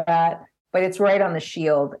irony of that. But it's right on the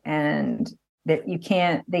shield, and that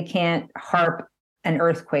they can't harp an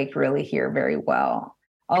earthquake really here very well.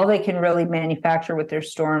 All they can really manufacture with their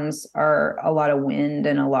storms are a lot of wind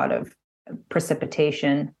and a lot of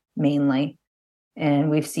precipitation, mainly. And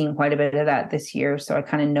we've seen quite a bit of that this year. So I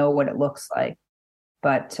kind of know what it looks like.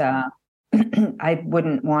 But I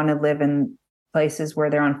wouldn't want to live in places where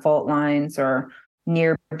they're on fault lines or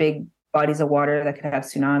near big bodies of water that could have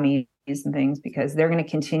tsunamis and things, because they're going to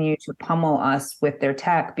continue to pummel us with their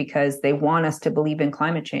tech because they want us to believe in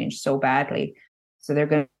climate change so badly. So they're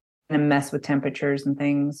going to mess with temperatures and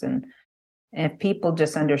things. And if people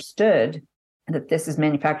just understood that this is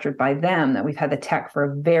manufactured by them, that we've had the tech for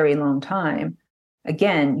a very long time,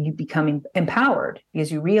 again, you become empowered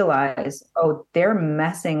because you realize, oh, they're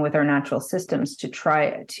messing with our natural systems to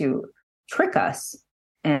try to trick us.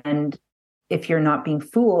 And if you're not being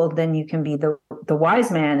fooled, then you can be the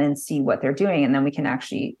wise man and see what they're doing. And then we can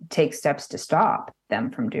actually take steps to stop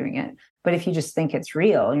them from doing it. But if you just think it's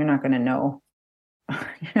real, you're not going to know.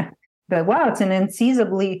 But wow, it's an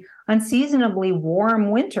unseasonably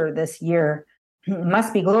warm winter this year. It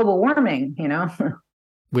must be global warming,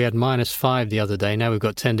 We had -5 the other day. Now we've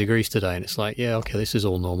got 10 degrees today. And it's like, yeah, okay, this is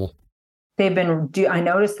all normal. I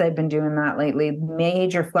noticed they've been doing that lately,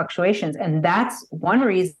 major fluctuations. And that's one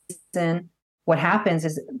reason what happens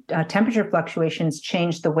is temperature fluctuations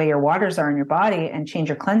change the way your waters are in your body and change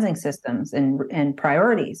your cleansing systems and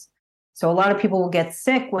priorities. So a lot of people will get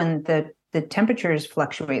sick when the temperatures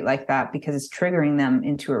fluctuate like that because it's triggering them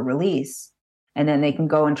into a release. And then they can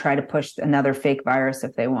go and try to push another fake virus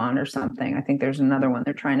if they want or something. I think there's another one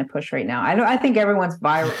they're trying to push right now. I think everyone's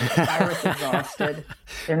virus exhausted.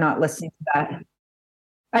 They're not listening to that.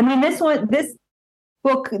 I mean, this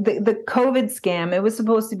book, the COVID scam, it was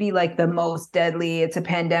supposed to be like the most deadly. It's a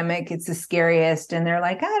pandemic. It's the scariest. And they're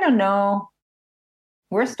like, I don't know.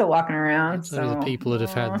 We're still walking around. So the people that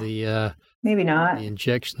have had the maybe not the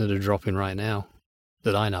injection that are dropping right now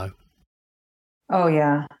that I know. Oh,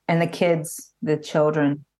 yeah. And the kids, the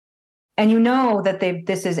children. And that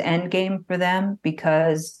this is endgame for them,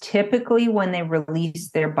 because typically when they release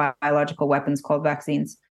their biological weapons called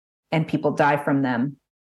vaccines and people die from them,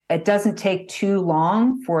 it doesn't take too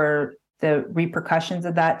long for the repercussions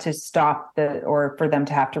of that to stop or for them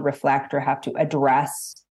to have to reflect or have to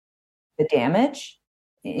address the damage,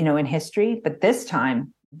 in history. But this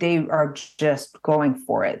time they are just going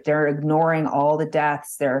for it. They're ignoring all the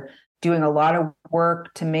deaths. They're doing a lot of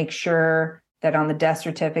work to make sure that on the death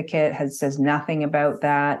certificate says nothing about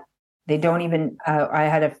that. They don't even, I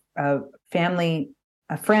had a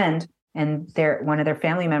friend, and one of their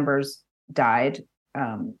family members died,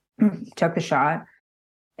 took the shot,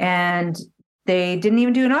 and they didn't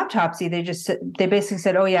even do an autopsy. They basically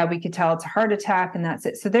said, oh yeah, we could tell it's a heart attack and that's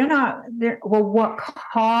it. So what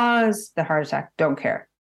caused the heart attack? Don't care.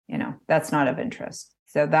 That's not of interest.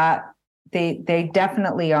 So that, they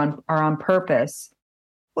definitely are on purpose.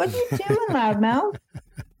 What are you doing, loudmouth?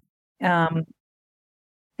 And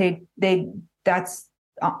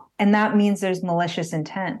that means there's malicious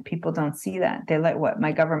intent. People don't see that. They're like, what?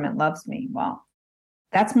 My government loves me. Well,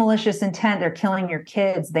 that's malicious intent. They're killing your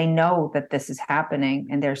kids. They know that this is happening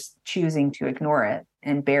and they're choosing to ignore it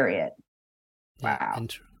and bury it. Wow.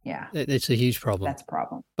 Yeah. It's a huge problem. That's a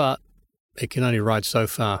problem. But it can only ride so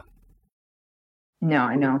far. No,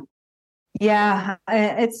 I know. Yeah,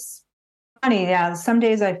 it's funny. Yeah, some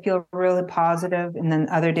days I feel really positive, and then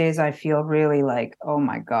other days I feel really like, oh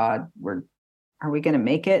my God, are we going to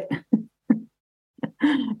make it?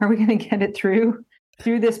 Are we going to get it through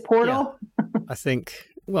this portal? Yeah. I think,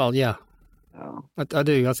 well, yeah. Oh. I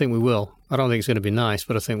do. I think we will. I don't think it's going to be nice,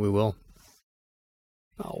 but I think we will.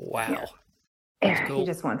 Oh, wow. Yeah, Cool. he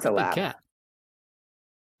just wants a Big lap. cat.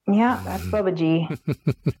 Yeah, that's Bubba G.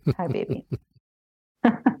 Hi, baby.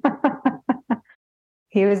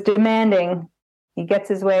 He was demanding. He gets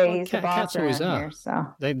his way. Well, He's the boss cats always around are. here. So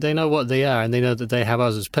They know what they are, and they know that they have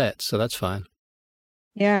us as pets, so that's fine.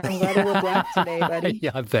 yeah, I'm glad he wore black today, buddy.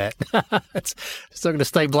 Yeah, I bet. It's not going to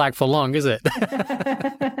stay black for long, is it?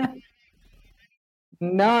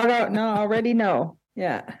 No, already no.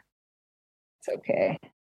 Yeah. It's okay.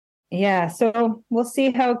 Yeah, so we'll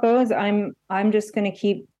see how it goes. I'm just going to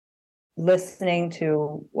keep listening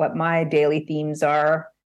to what my daily themes are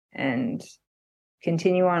and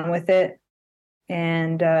continue on with it,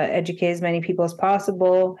 and educate as many people as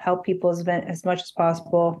possible, help people as much as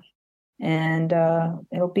possible, and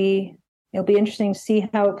it'll be interesting to see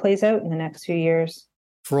how it plays out in the next few years.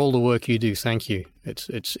 For all the work you do, thank you.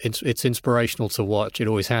 It's inspirational to watch. It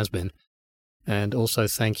always has been. And also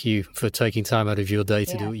thank you for taking time out of your day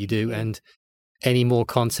to do what you do. And any more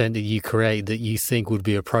content that you create that you think would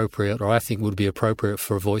be appropriate, or I think would be appropriate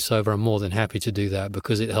for a voiceover, I'm more than happy to do that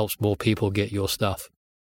because it helps more people get your stuff.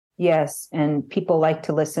 Yes, and people like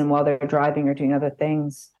to listen while they're driving or doing other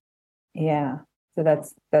things. Yeah, so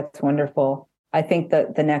that's wonderful. I think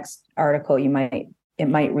that the next article it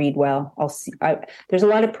might read well. I'll see. There's a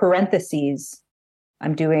lot of parentheses.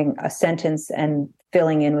 I'm doing a sentence and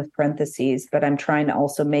filling in with parentheses, but I'm trying to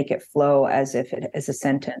also make it flow as if it is a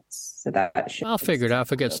sentence. So that should. I'll figure it out.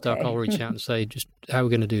 If I get stuck, I'll reach out and say, just how are we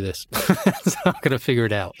going to do this? So I'm going to figure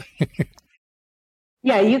it out.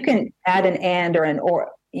 Yeah, you can add an and or an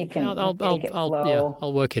or. You can make it flow. Yeah,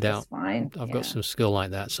 I'll work it out. Fine. I've got some skill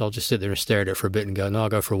like that, so I'll just sit there and stare at it for a bit and go, no, I'll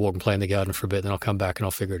go for a walk and play in the garden for a bit, then I'll come back and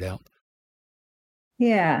I'll figure it out.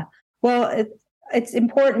 Yeah. Well, it's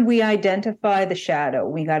important we identify the shadow.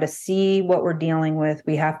 We got to see what we're dealing with.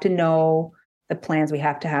 We have to know the plans. We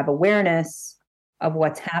have to have awareness of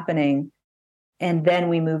what's happening, and then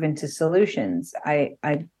we move into solutions.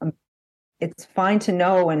 It's fine to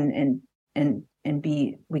know and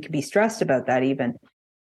be. We could be stressed about that even.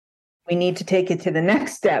 We need to take it to the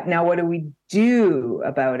next step. Now, what do we do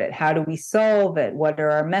about it? How do we solve it? What are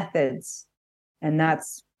our methods? And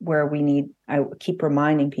that's where I keep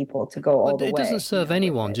reminding people to go all the way. It doesn't serve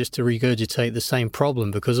anyone just to regurgitate the same problem,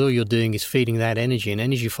 because all you're doing is feeding that energy, and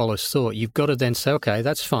energy follows thought. You've got to then say, okay,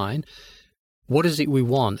 that's fine. What is it we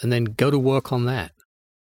want? And then go to work on that.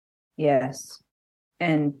 Yes.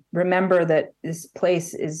 And remember that this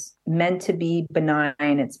place is meant to be benign.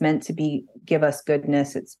 It's meant to give us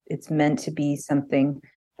goodness. It's meant to be something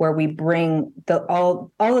where we bring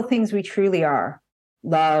all the things we truly are,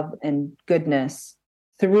 love and goodness,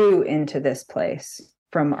 through into this place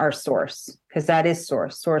from our source, because that is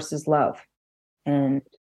source. Source is love, and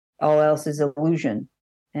all else is illusion.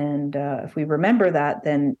 And if we remember that,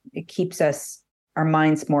 then it keeps our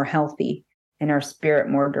minds more healthy and our spirit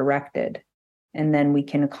more directed. And then we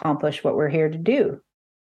can accomplish what we're here to do.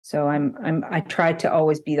 So I try to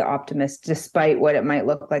always be the optimist, despite what it might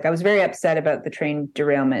look like. I was very upset about the train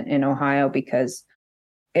derailment in Ohio, because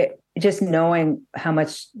just knowing how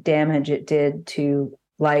much damage it did to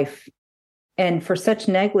life, and for such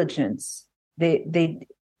negligence,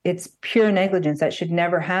 it's pure negligence that should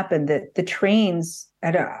never happen. That the trains,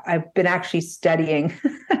 I've been actually studying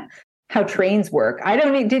how trains work.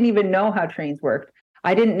 Didn't even know how trains worked.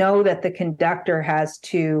 I didn't know that the conductor has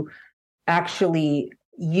to actually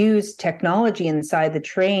use technology inside the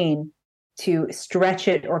train to stretch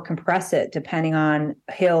it or compress it, depending on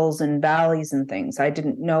hills and valleys and things. I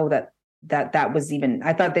didn't know that was even,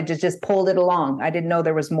 I thought they just pulled it along. I didn't know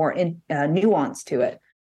there was more nuance to it.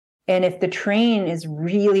 And if the train is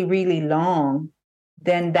really, really long,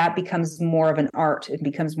 then that becomes more of an art. It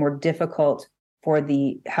becomes more difficult for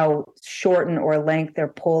how shorten or length they're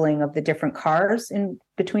pulling of the different cars in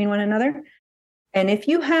between one another. And if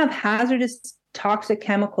you have hazardous toxic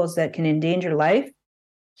chemicals that can endanger life,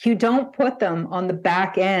 you don't put them on the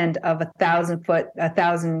back end of a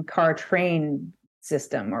 1,000 car train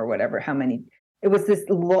system or whatever, how many. It was this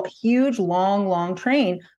huge, long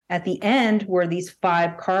train. At the end were these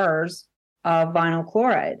 5 cars of vinyl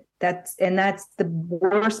chloride. That's the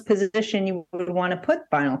worst position you would want to put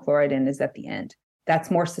vinyl chloride in, is at the end.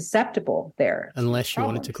 That's more susceptible there. Unless you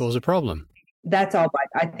wanted to cause a problem. That's all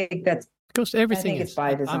I think that's because everything is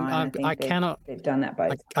by design. They've done that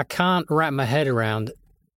by. I can't wrap my head around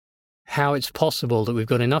how it's possible that we've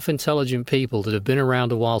got enough intelligent people that have been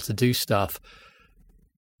around a while to do stuff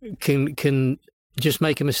can just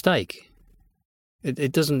make a mistake.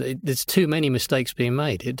 It doesn't. There's too many mistakes being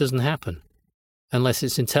made. It doesn't happen unless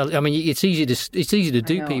it's intelligent. I mean, it's easy to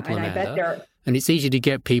dupe people, Amanda. And it's easy to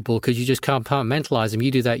get people because you just compartmentalize them.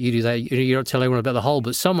 You do that, you don't tell everyone about the whole,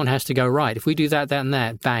 but someone has to go, right, if we do that, that, and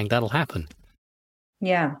that, bang, that'll happen.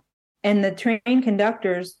 Yeah. And the trained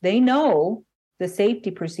conductors, they know the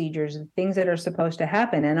safety procedures and things that are supposed to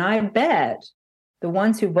happen. And I bet the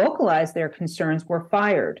ones who vocalized their concerns were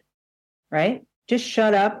fired, right? Just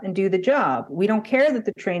shut up and do the job. We don't care that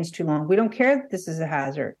the train's too long. We don't care that this is a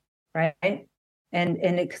hazard, right? And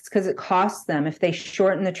it's because it costs them. If they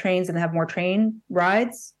shorten the trains and have more train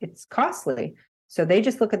rides, it's costly. So they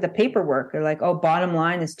just look at the paperwork. They're like, oh, bottom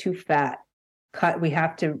line is too fat. We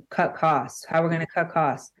have to cut costs. How are we going to cut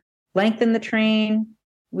costs? Lengthen the train.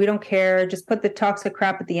 We don't care. Just put the toxic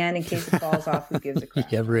crap at the end in case it falls off. Who gives a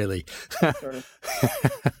crap? Yeah, really. Sort of.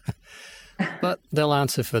 But they'll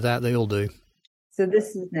answer for that. They all do. So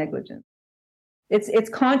this is negligence. It's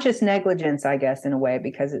conscious negligence, I guess, in a way,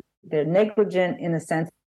 because they're negligent in the sense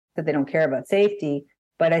that they don't care about safety.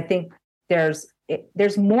 But I think there's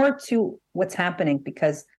more to what's happening,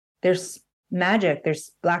 because there's magic,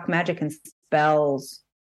 there's black magic and spells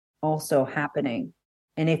also happening.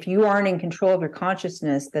 And if you aren't in control of your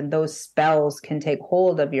consciousness, then those spells can take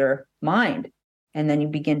hold of your mind, and then you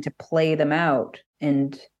begin to play them out.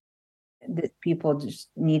 And people just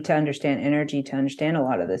need to understand energy to understand a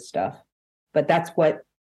lot of this stuff. But that's what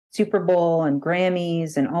Super Bowl and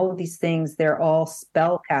Grammys and all of these things, they're all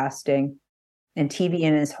spell casting. And TV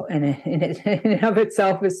in and of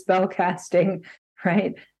itself is spell casting,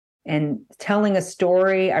 right? And telling a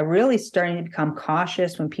story, I really starting to become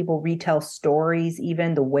cautious when people retell stories,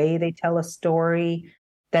 even the way they tell a story,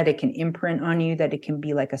 that it can imprint on you, that it can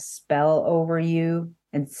be like a spell over you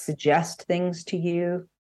and suggest things to you.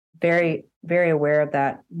 Very, very aware of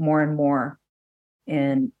that more and more.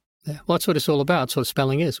 And yeah, well, that's what it's all about. That's what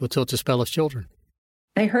spelling is. We're taught to spell as children.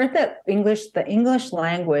 I heard that the English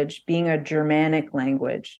language, being a Germanic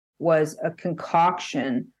language, was a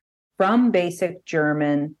concoction from basic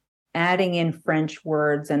German, adding in French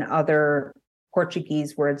words and other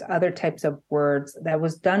Portuguese words, other types of words, that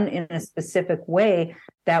was done in a specific way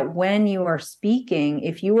that when you are speaking,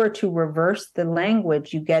 if you were to reverse the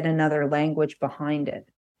language, you get another language behind it.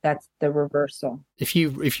 That's the reversal. If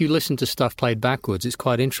you listen to stuff played backwards, it's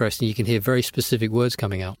quite interesting. You can hear very specific words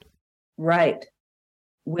coming out. Right.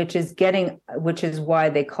 Which is why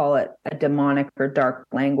they call it a demonic or dark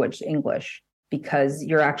language, English, because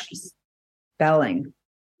you're actually spelling.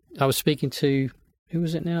 I was speaking to, who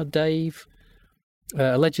was it now? Dave,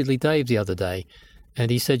 allegedly Dave the other day. And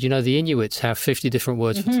he said, the Inuits have 50 different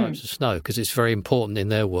words for types of snow, because it's very important in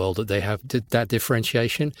their world that they have that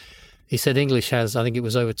differentiation. He said English has, I think it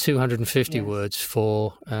was over 250 words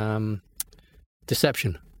for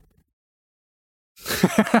deception.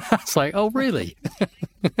 It's like, oh, really?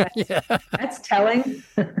 That's telling.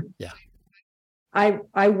 Yeah.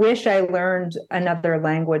 I wish I learned another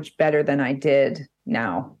language better than I did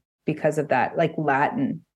now because of that, like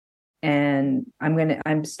Latin. And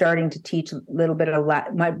I'm starting to teach a little bit of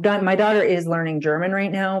Latin. My daughter is learning German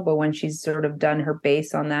right now, but when she's sort of done her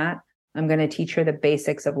base on that, I'm going to teach her the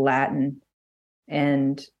basics of Latin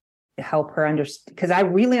and help her understand, because I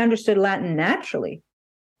really understood Latin naturally,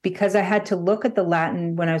 because I had to look at the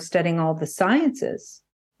Latin when I was studying all the sciences.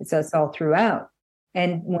 It's all throughout.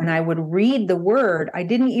 And when I would read the word, I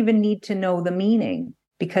didn't even need to know the meaning,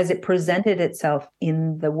 because it presented itself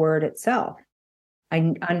in the word itself.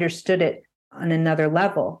 I understood it on another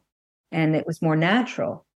level, and it was more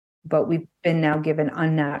natural. But we've been now given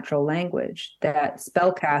unnatural language that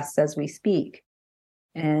spellcasts as we speak.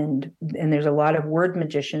 And there's a lot of word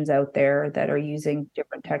magicians out there that are using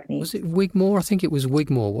different techniques. Was it Wigmore? I think it was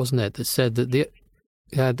Wigmore, wasn't it, that said that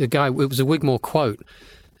the guy, it was a Wigmore quote.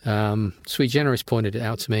 Sui Generis pointed it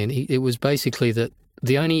out to me, and it was basically that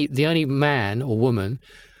the only man or woman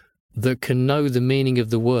that can know the meaning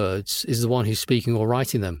of the words is the one who's speaking or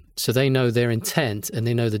writing them. So they know their intent and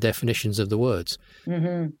they know the definitions of the words.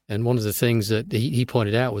 Mm-hmm. And one of the things that he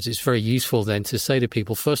pointed out was it's very useful then to say to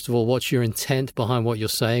people, first of all, what's your intent behind what you're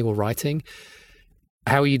saying or writing?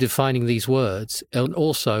 How are you defining these words? And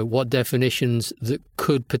also, what definitions that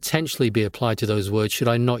could potentially be applied to those words should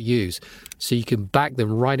I not use? So you can back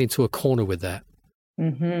them right into a corner with that.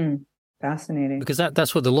 Mm-hmm. Fascinating. Because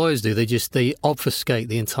that's what the lawyers do. They obfuscate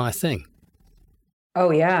the entire thing.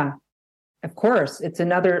 Oh, yeah. Of course. It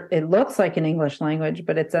looks like an English language,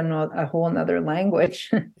 but it's a whole other language.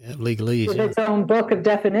 Yeah, legalese. With its own book of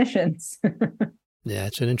definitions. Yeah,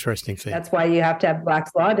 it's an interesting thing. That's why you have to have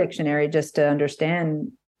Black's Law Dictionary just to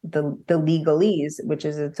understand the legalese, which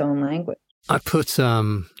is its own language. I put,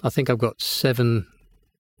 I think I've got seven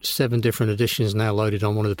different editions now loaded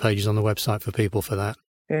on one of the pages on the website for people for that.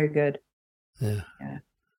 Very good. Yeah.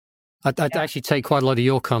 I'd actually take quite a lot of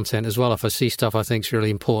your content as well if I see stuff I think is really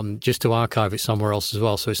important, just to archive it somewhere else as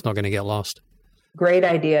well, so it's not going to get lost. Great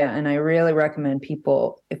idea. And I really recommend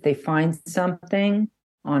people, if they find something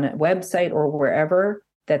on a website or wherever,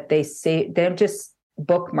 that they don't just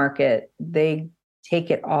bookmark it, they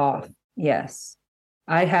take it off. Yes.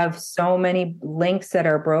 I have so many links that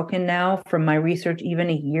are broken now from my research even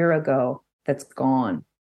a year ago that's gone.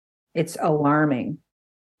 It's alarming.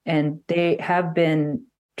 And they have been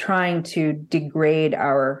trying to degrade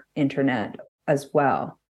our internet as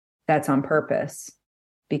well. That's on purpose,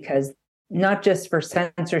 because not just for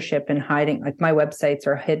censorship and hiding, like my websites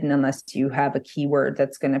are hidden unless you have a keyword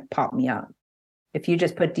that's going to pop me up. If you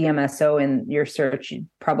just put DMSO in your search, you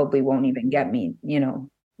probably won't even get me,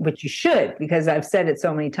 which you should, because I've said it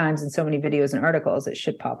so many times in so many videos and articles, it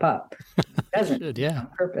should pop up. It doesn't. Should, yeah. On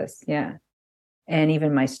purpose. Yeah. And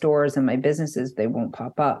even my stores and my businesses, they won't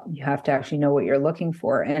pop up. You have to actually know what you're looking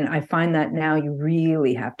for. And I find that now you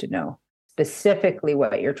really have to know specifically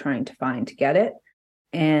what you're trying to find to get it,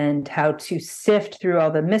 and how to sift through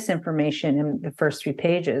all the misinformation in the first 3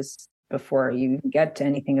 pages before you get to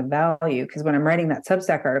anything of value. Because when I'm writing that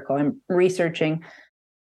Substack article, I'm researching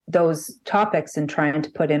those topics and trying to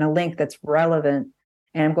put in a link that's relevant.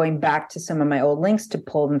 And I'm going back to some of my old links to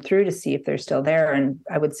pull them through to see if they're still there. And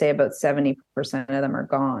I would say about 70% of them are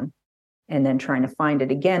gone. And then trying to find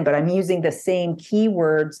it again. But I'm using the same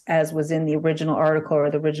keywords as was in the original article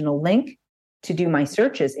or the original link to do my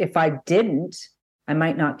searches. If I didn't, I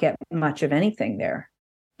might not get much of anything there.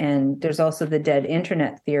 And there's also the dead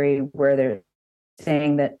internet theory, where they're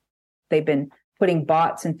saying that they've been putting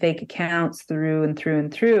bots and fake accounts through and through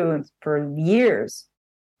and through and for years,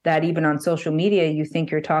 that even on social media, you think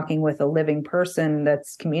you're talking with a living person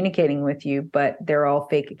that's communicating with you, but they're all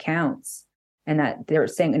fake accounts. And that they're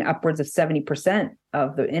saying upwards of 70%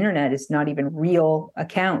 of the internet is not even real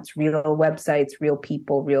accounts, real websites, real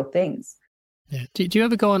people, real things. Yeah. Do you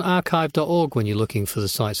ever go on archive.org when you're looking for the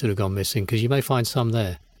sites that have gone missing? Because you may find some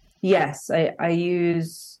there. Yes, I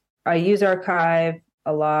use Archive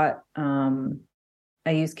a lot.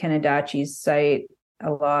 I use Ken Adachi's site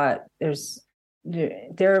a lot.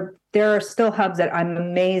 There are still hubs that I'm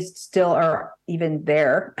amazed still are even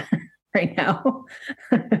there right now.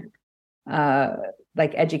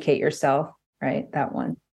 Like Educate Yourself, right? That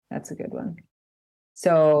one, that's a good one.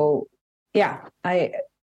 So yeah,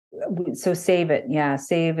 so save it. Yeah,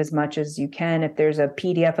 save as much as you can. If there's a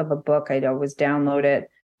PDF of a book, I'd always download it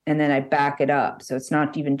and then I back it up. So it's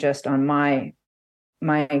not even just on my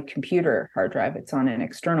computer hard drive. It's on an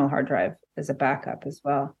external hard drive as a backup as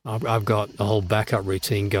well. I've got a whole backup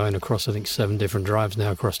routine going across, I think, 7 different drives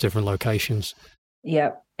now across different locations.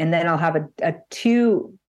 Yep. And then I'll have a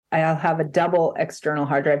double external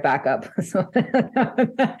hard drive backup. So,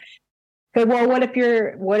 well, what if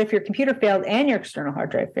your computer failed and your external hard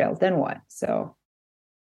drive failed? Then what? So,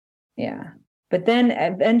 yeah. But then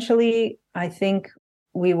eventually, I think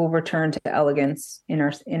we will return to elegance in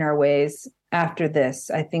our ways after this.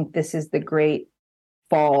 I think this is the great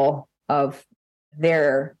fall of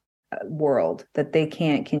their world, that they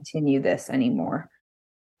can't continue this anymore.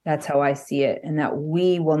 That's how I see it. And that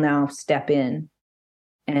we will now step in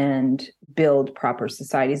and build proper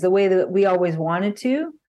societies the way that we always wanted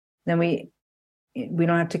to. Then we don't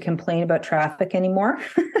have to complain about traffic anymore.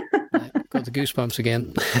 Got the goosebumps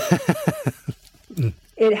again.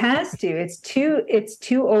 It has to. It's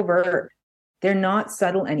too overt. They're not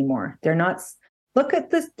subtle anymore. They're not. Look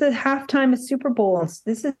at this. The halftime of Super Bowls.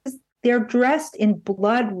 They're dressed in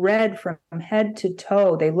blood red from head to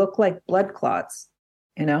toe. They look like blood clots.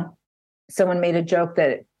 Someone made a joke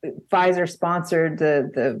that Pfizer sponsored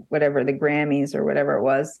the Grammys or whatever it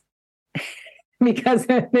was, because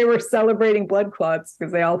they were celebrating blood clots,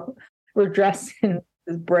 because they all were dressed in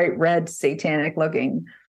this bright red satanic looking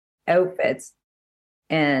outfits.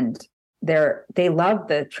 And they love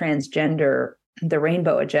the transgender, the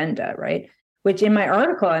rainbow agenda, right? Which in my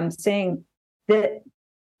article, I'm saying that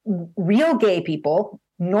real gay people,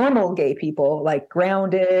 normal gay people, like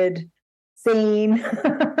grounded, sane,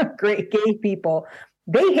 great gay people,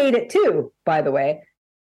 they hate it too, by the way,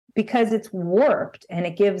 because it's warped and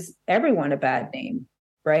it gives everyone a bad name,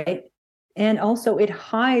 right? And also it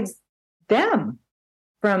hides them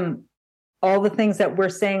from all the things that we're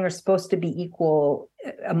saying are supposed to be equal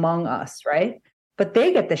among us, right? But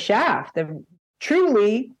they get the shaft. The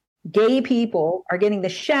truly gay people are getting the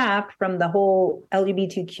shaft from the whole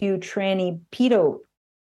LGBTQ tranny pedo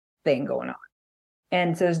thing going on.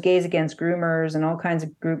 And so there's gays against groomers and all kinds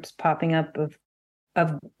of groups popping up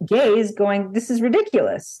of gays going, this is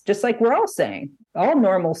ridiculous. Just like we're all saying, all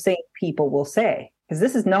normal sane people will say, because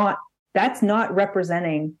that's not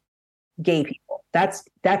representing gay people. That's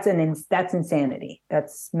insanity.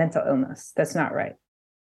 That's mental illness. That's not right.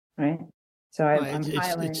 Right. So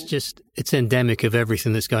it's endemic of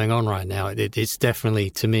everything that's going on right now. It's definitely,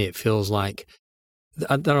 to me, it feels like,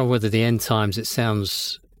 I don't know whether the end times, it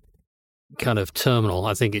sounds kind of terminal.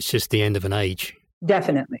 I think it's just the end of an age.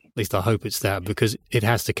 Definitely. At least I hope it's that, because it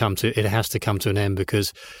has to come to an end,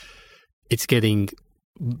 because it's getting,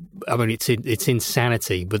 I mean, it's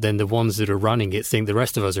insanity, but then the ones that are running it think the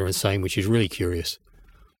rest of us are insane, which is really curious.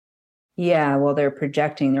 Yeah, well, they're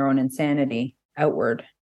projecting their own insanity outward,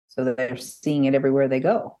 so that they're seeing it everywhere they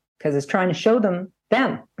go, because it's trying to show them.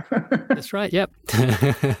 That's right. Yep.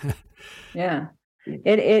 Yeah.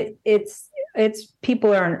 It's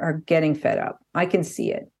people are getting fed up. I can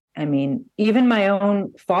see it. I mean, even my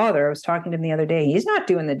own father, I was talking to him the other day, he's not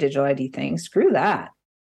doing the digital ID thing. Screw that.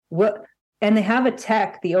 What? And they have a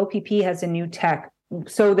tech, the OPP has a new tech.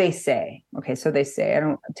 So they say,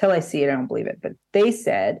 until I see it, I don't believe it. But they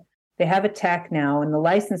said they have a tech now in the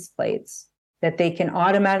license plates that they can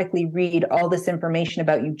automatically read all this information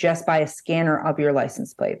about you just by a scanner of your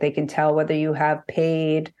license plate. They can tell whether you have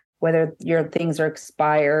paid, whether your things are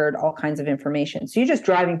expired, all kinds of information. So you're just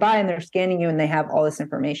driving by and they're scanning you and they have all this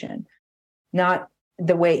information. Not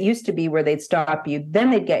the way it used to be where they'd stop you,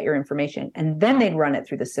 then they'd get your information and then they'd run it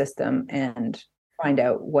through the system and find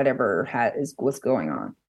out whatever was going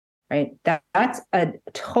on, right? That's a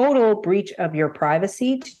total breach of your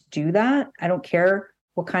privacy to do that. I don't care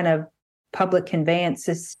what kind of public conveyance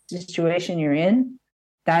situation you're in.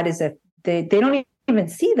 That is they don't even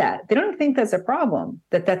see that. They don't even think that's a problem,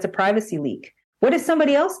 that's a privacy leak. What if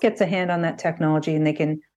somebody else gets a hand on that technology and they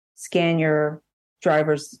can scan your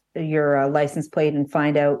license plate and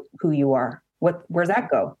find out who you are? Where's that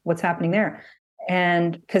go? What's happening there?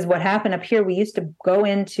 And because what happened up here, we used to go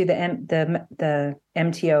into the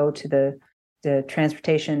MTO, to the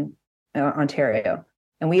Transportation Ontario,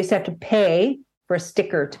 and we used to have to pay for a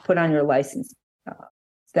sticker to put on your license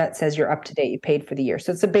that says you're up to date, you paid for the year.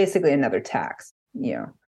 So it's basically another tax.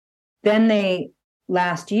 Then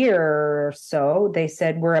last year or so, they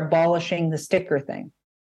said, we're abolishing the sticker thing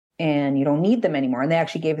and you don't need them anymore. And they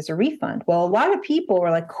actually gave us a refund. Well, a lot of people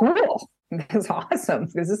were like, cool, that's awesome,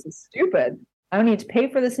 because this is stupid. I don't need to pay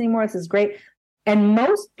for this anymore. This is great. And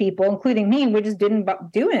most people, including me, we just didn't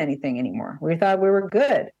do anything anymore. We thought we were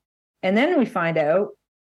good. And then we find out,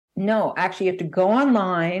 no, actually you have to go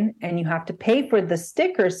online and you have to pay for the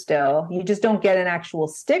sticker still. You just don't get an actual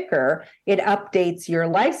sticker. It updates your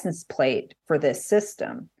license plate for this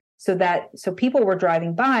system. So people were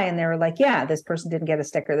driving by and they were like, yeah, this person didn't get a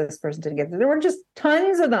sticker. This person didn't get it. There were just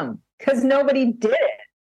tons of them because nobody did it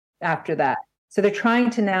after that. So they're trying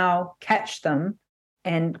to now catch them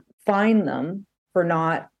and fine them for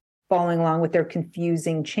not following along with their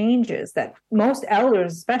confusing changes that most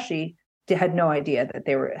elders especially had no idea that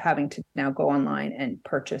they were having to now go online and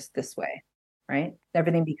purchase this way, right?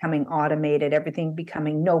 Everything becoming automated, everything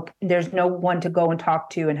becoming there's no one to go and talk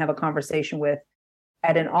to and have a conversation with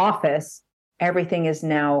at an office. Everything is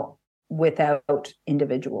now without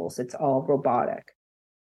individuals. It's all robotic.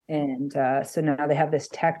 And so now they have this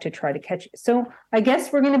tech to try to catch it. So I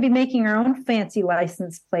guess we're going to be making our own fancy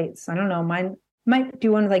license plates. I don't know. Mine might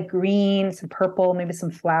do one like green, some purple, maybe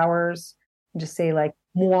some flowers, and just say like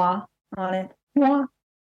moi on it. Moi,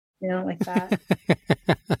 like that.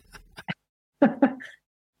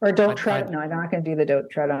 Or don't tread. No, I'm not going to do the don't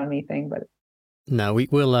tread on me thing, but. No, we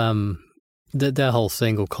will. Their whole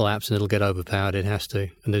thing will collapse and it'll get overpowered. It has to.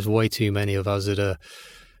 And there's way too many of us that are,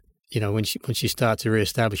 once you start to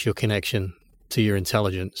reestablish your connection to your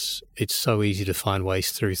intelligence, it's so easy to find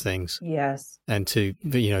ways through things. Yes. And to,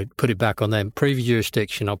 put it back on them. Previous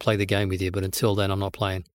jurisdiction, I'll play the game with you, but until then, I'm not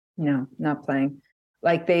playing. No, not playing.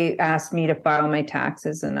 Like they asked me to file my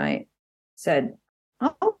taxes and I said,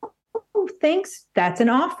 oh, thanks. That's an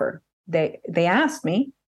offer. They asked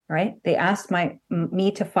me, right? They asked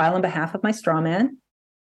me to file on behalf of my straw man.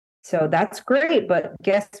 So that's great. But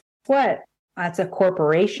guess what? That's a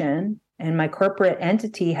corporation and my corporate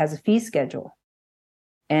entity has a fee schedule.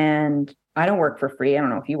 And I don't work for free. I don't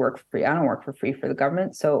know if you work for free. I don't work for free for the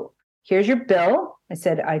government. So here's your bill. I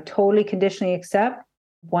said, I totally conditionally accept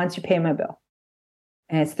once you pay my bill.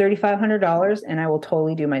 And it's $3,500 and I will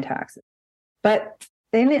totally do my taxes. But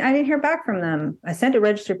I didn't hear back from them. I sent it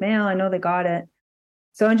registered mail. I know they got it.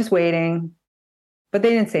 So I'm just waiting. But they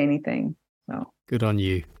didn't say anything. So good on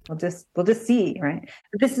you. We'll just see, right?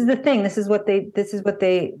 But this is the thing. This is what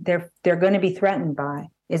they're going to be threatened by,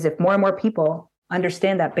 is if more and more people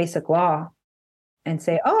understand that basic law and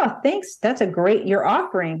say, oh, thanks. That's a great, you're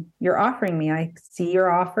offering me. I see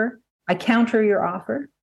your offer. I counter your offer.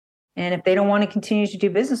 And if they don't want to continue to do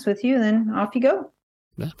business with you, then off you go.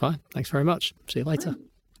 Yeah, fine. Thanks very much. See you later.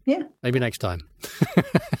 Yeah. Maybe next time.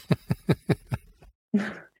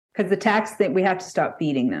 Because the tax thing, we have to stop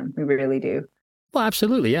feeding them. We really do. Well,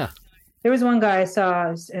 absolutely, yeah. There was one guy I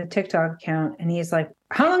saw a TikTok account, and he's like,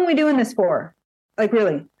 how long are we doing this for? Like,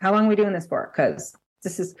 really, how long are we doing this for? Because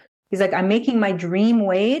he's like, I'm making my dream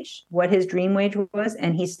wage, what his dream wage was,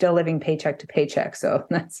 and he's still living paycheck to paycheck. So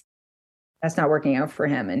that's not working out for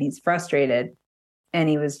him. And he's frustrated. And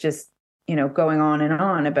he was just, going on and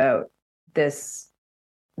on about this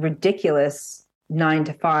ridiculous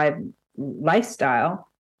 9-to-5 lifestyle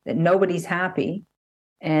that nobody's happy.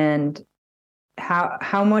 And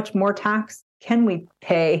how much more tax can we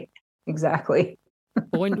pay exactly?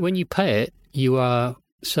 when you pay it, you are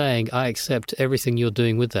saying, I accept everything you're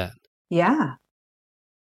doing with that. Yeah.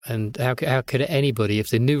 And how could anybody, if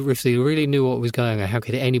they really knew what was going on, how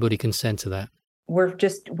could anybody consent to that?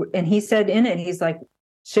 And he said in it, he's like,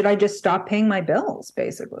 should I just stop paying my bills,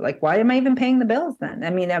 basically? Like, why am I even paying the bills then?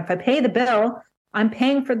 I mean, if I pay the bill, I'm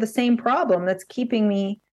paying for the same problem that's keeping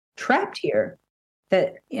me trapped here.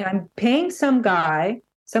 That I'm paying some guy,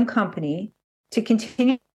 some company to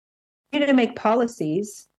continue to make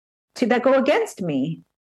policies that go against me.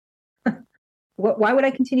 Why would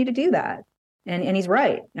I continue to do that? And he's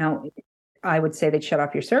right. Now, I would say they'd shut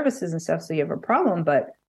off your services and stuff so you have a problem.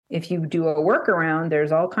 But if you do a workaround,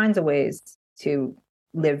 there's all kinds of ways to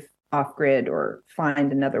live off grid or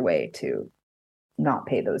find another way to not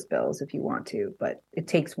pay those bills if you want to. But it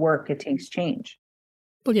takes work. It takes change.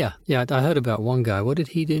 Well, yeah. I heard about one guy. What did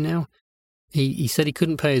he do now? He said he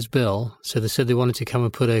couldn't pay his bill, so they said they wanted to come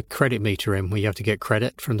and put a credit meter in where you have to get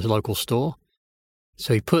credit from the local store.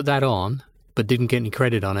 So he put that on, but didn't get any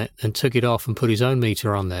credit on it, and took it off and put his own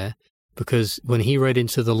meter on there, because when he read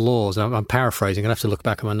into the laws, I'm paraphrasing, I'll have to look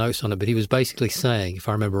back at my notes on it, but he was basically saying, if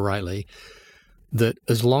I remember rightly, that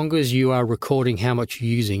as long as you are recording how much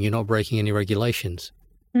you're using, you're not breaking any regulations.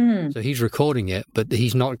 Mm. So he's recording it, but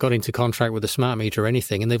he's not got into contract with a smart meter or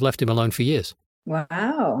anything, and they've left him alone for years.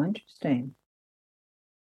 Wow, interesting.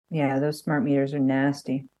 Yeah, those smart meters are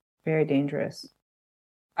nasty, very dangerous.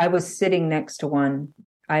 I was sitting next to one.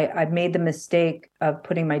 I made the mistake of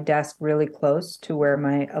putting my desk really close to where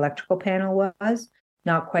my electrical panel was,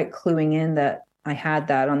 not quite cluing in that I had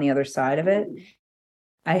that on the other side of it.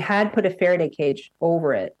 I had put a Faraday cage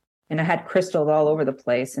over it, and I had crystals all over the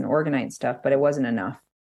place and organite stuff, but it wasn't enough.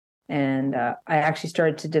 And I actually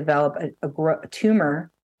started to develop a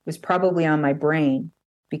tumor. It was probably on my brain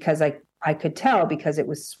because I could tell because it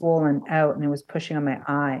was swollen out and it was pushing on my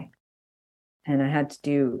eye. And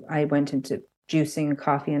I went into juicing and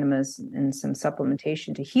coffee enemas and some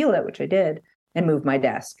supplementation to heal it, which I did, and move my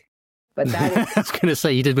desk. But that is, I was going to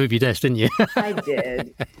say, you did move your desk, didn't you? I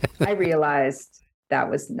did. I realized that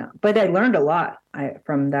was not, but I learned a lot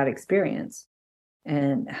from that experience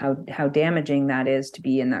and how damaging that is to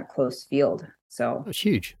be in that close field. So it's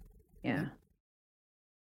huge. Yeah.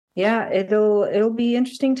 Yeah, it'll be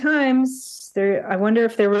interesting times. I wonder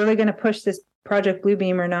if they're really going to push this Project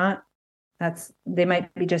Bluebeam or not. They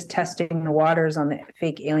might be just testing the waters on the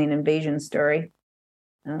fake alien invasion story.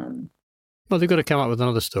 Well, they've got to come up with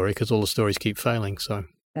another story because all the stories keep failing. So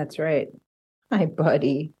that's right. My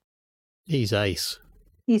buddy. He's ace.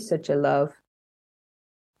 He's such a love.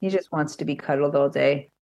 He just wants to be cuddled all day.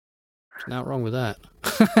 There's nothing wrong with that.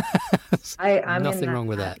 I'm nothing wrong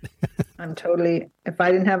with that. I'm totally. If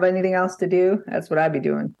I didn't have anything else to do, that's what I'd be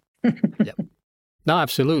doing. Yep. No,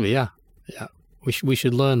 absolutely. Yeah. We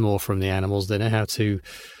should learn more from the animals. They know how to.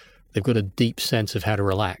 They've got a deep sense of how to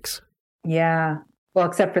relax. Yeah. Well,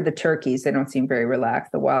 except for the turkeys, they don't seem very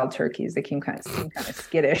relaxed. The wild turkeys, they seem kind of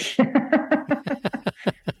skittish.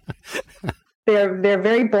 They're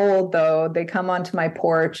very bold, though. They come onto my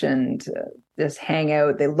porch and just hang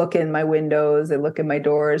out. They look in my windows. They look in my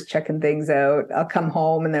doors, checking things out. I'll come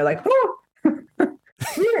home and they're like, "Oh, we're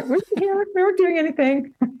here. We weren't doing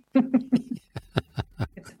anything."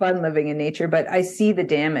 It's fun living in nature, but I see the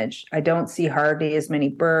damage. I don't see hardly as many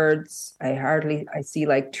birds. I see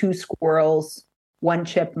like 2 squirrels, 1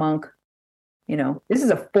 chipmunk. This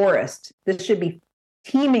is a forest. This should be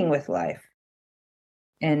teeming with life.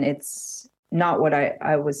 And it's not what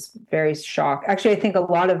I was very shocked. Actually, I think a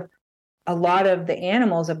lot of the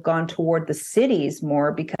animals have gone toward the cities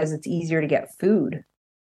more because it's easier to get food.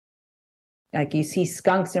 Like you see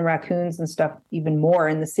skunks and raccoons and stuff even more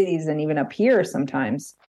in the cities than even up here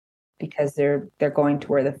sometimes because they're going to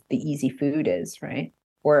where the easy food is, right?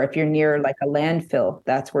 Or if you're near like a landfill,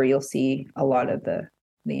 that's where you'll see a lot of the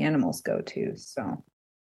animals go to. So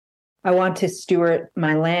I want to steward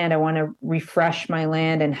my land. I want to refresh my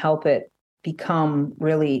land and help it become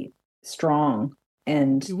really strong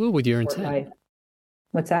and You will with your support intent. life.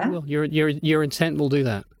 What's that? You will. Your intent will do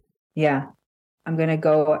that. Yeah. I'm going to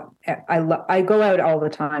go. I go out all the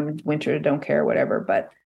time in winter, don't care, whatever, but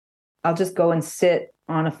I'll just go and sit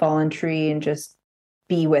on a fallen tree and just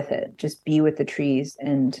be with it, just be with the trees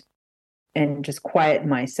and just quiet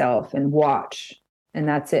myself and watch. And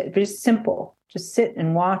that's it. But it's simple. Just sit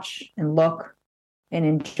and watch and look and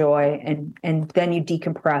enjoy. And then you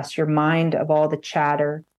decompress. Your mind of all the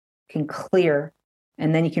chatter can clear.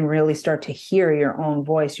 And then you can really start to hear your own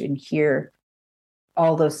voice and hear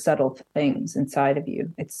all those subtle things inside of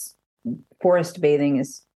you. Forest bathing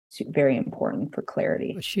is very important for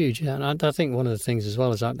clarity. It's huge. And I think one of the things as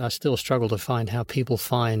well is I still struggle to find how people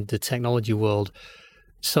find the technology world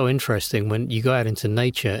so interesting when you go out into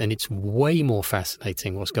nature, and it's way more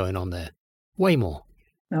fascinating what's going on there. Way more.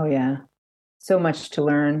 Oh, yeah. So much to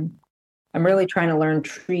learn. I'm really trying to learn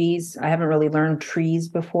trees. I haven't really learned trees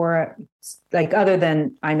before. Like, other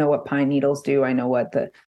than I know what pine needles do. I know what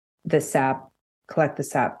the sap, collect the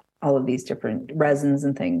sap, all of these different resins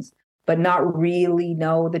and things, but not really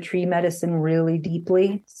know the tree medicine really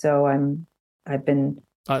deeply. So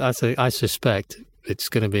I suspect it's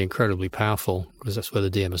going to be incredibly powerful because that's where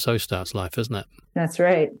the DMSO starts life, isn't it? That's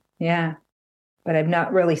right. Yeah. But I've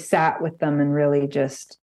not really sat with them and really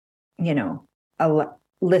just,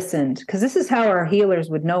 listened, because this is how our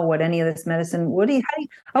healers would know what any of this medicine, I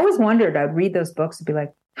always wondered, I'd read those books and be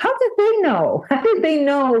like, how did they know? How did they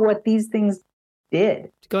know what these things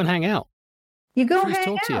did? Go and hang out. You go trees hang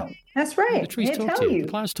talk to out. you. That's right. The trees They talk tell to you. you. The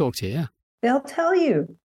plants talk to you, yeah. They'll tell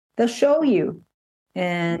you. They'll show you.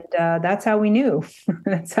 And that's how we knew.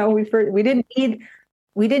 That's how we didn't need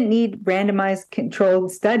randomized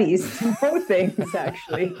controlled studies to know things,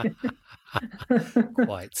 actually.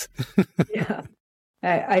 Quite. Yeah.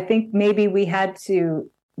 I think maybe we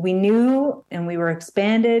knew and we were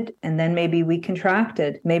expanded, and then maybe we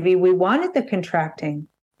contracted. Maybe we wanted the contracting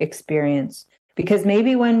experience, because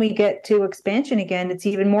maybe when we get to expansion again, it's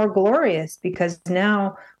even more glorious, because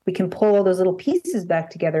now we can pull all those little pieces back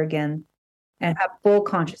together again and have full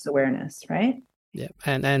conscious awareness, right? Yeah.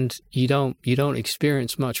 And you don't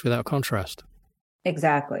experience much without contrast.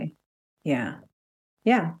 Exactly. Yeah.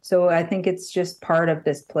 Yeah. So I think it's just part of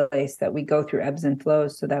this place that we go through ebbs and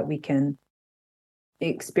flows so that we can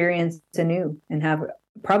experience anew and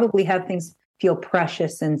probably have things feel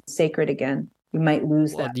precious and sacred again. You might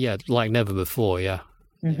lose that. Yeah, like never before. Yeah,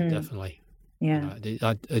 Mm-hmm. yeah, definitely. Yeah.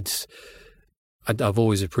 I've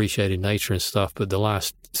always appreciated nature and stuff, but the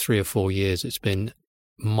last 3 or 4 years, it's been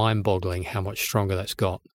mind-boggling how much stronger that's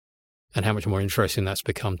got and how much more interesting that's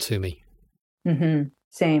become to me. Mm-hmm.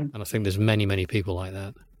 Same. And I think there's many, many people like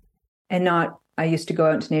that. And I used to go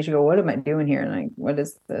out into nature and go, what am I doing here? And like, what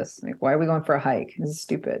is this? Like, why are we going for a hike? This is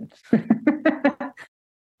stupid.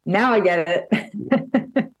 Now I get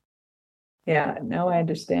it. Yeah, now I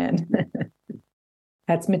understand.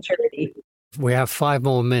 That's maturity. We have 5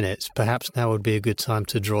 more minutes. Perhaps now would be a good time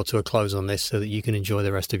to draw to a close on this so that you can enjoy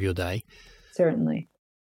the rest of your day. Certainly.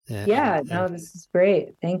 Yeah. This is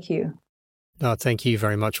great. Thank you. No, thank you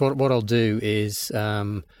very much. What I'll do is,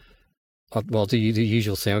 I'll do the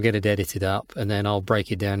usual thing. I'll get it edited up, and then I'll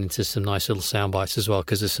break it down into some nice little sound bites as well,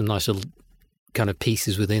 because there's some nice little kind of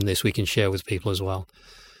pieces within this we can share with people as well.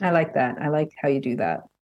 I like that. I like how you do that.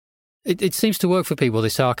 It seems to work for people. They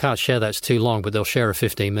say, I can't share that, it's too long, but they'll share a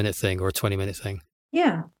 15-minute thing or a 20-minute thing.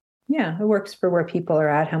 Yeah. Yeah. It works for where people are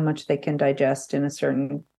at, how much they can digest in a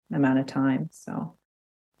certain amount of time. So,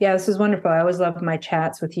 yeah, this is wonderful. I always love my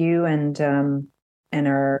chats with you and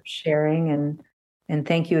our sharing. And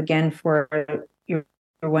thank you again for your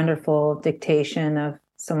wonderful dictation of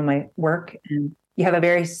some of my work. And you have a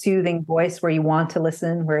very soothing voice where you want to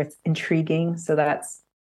listen, where it's intriguing. So that's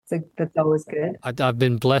always good. I've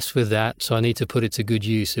been blessed with that, so I need to put it to good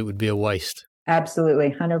use. It would be a waste.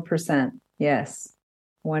 Absolutely. 100%. Yes.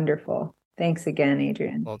 Wonderful. Thanks again,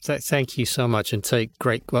 Adrian. Well, thank you so much, and take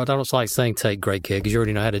great care, because you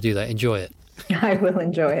already know how to do that. Enjoy it. I will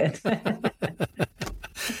enjoy it.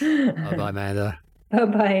 Bye-bye, Amanda.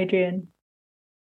 Bye-bye, Adrian.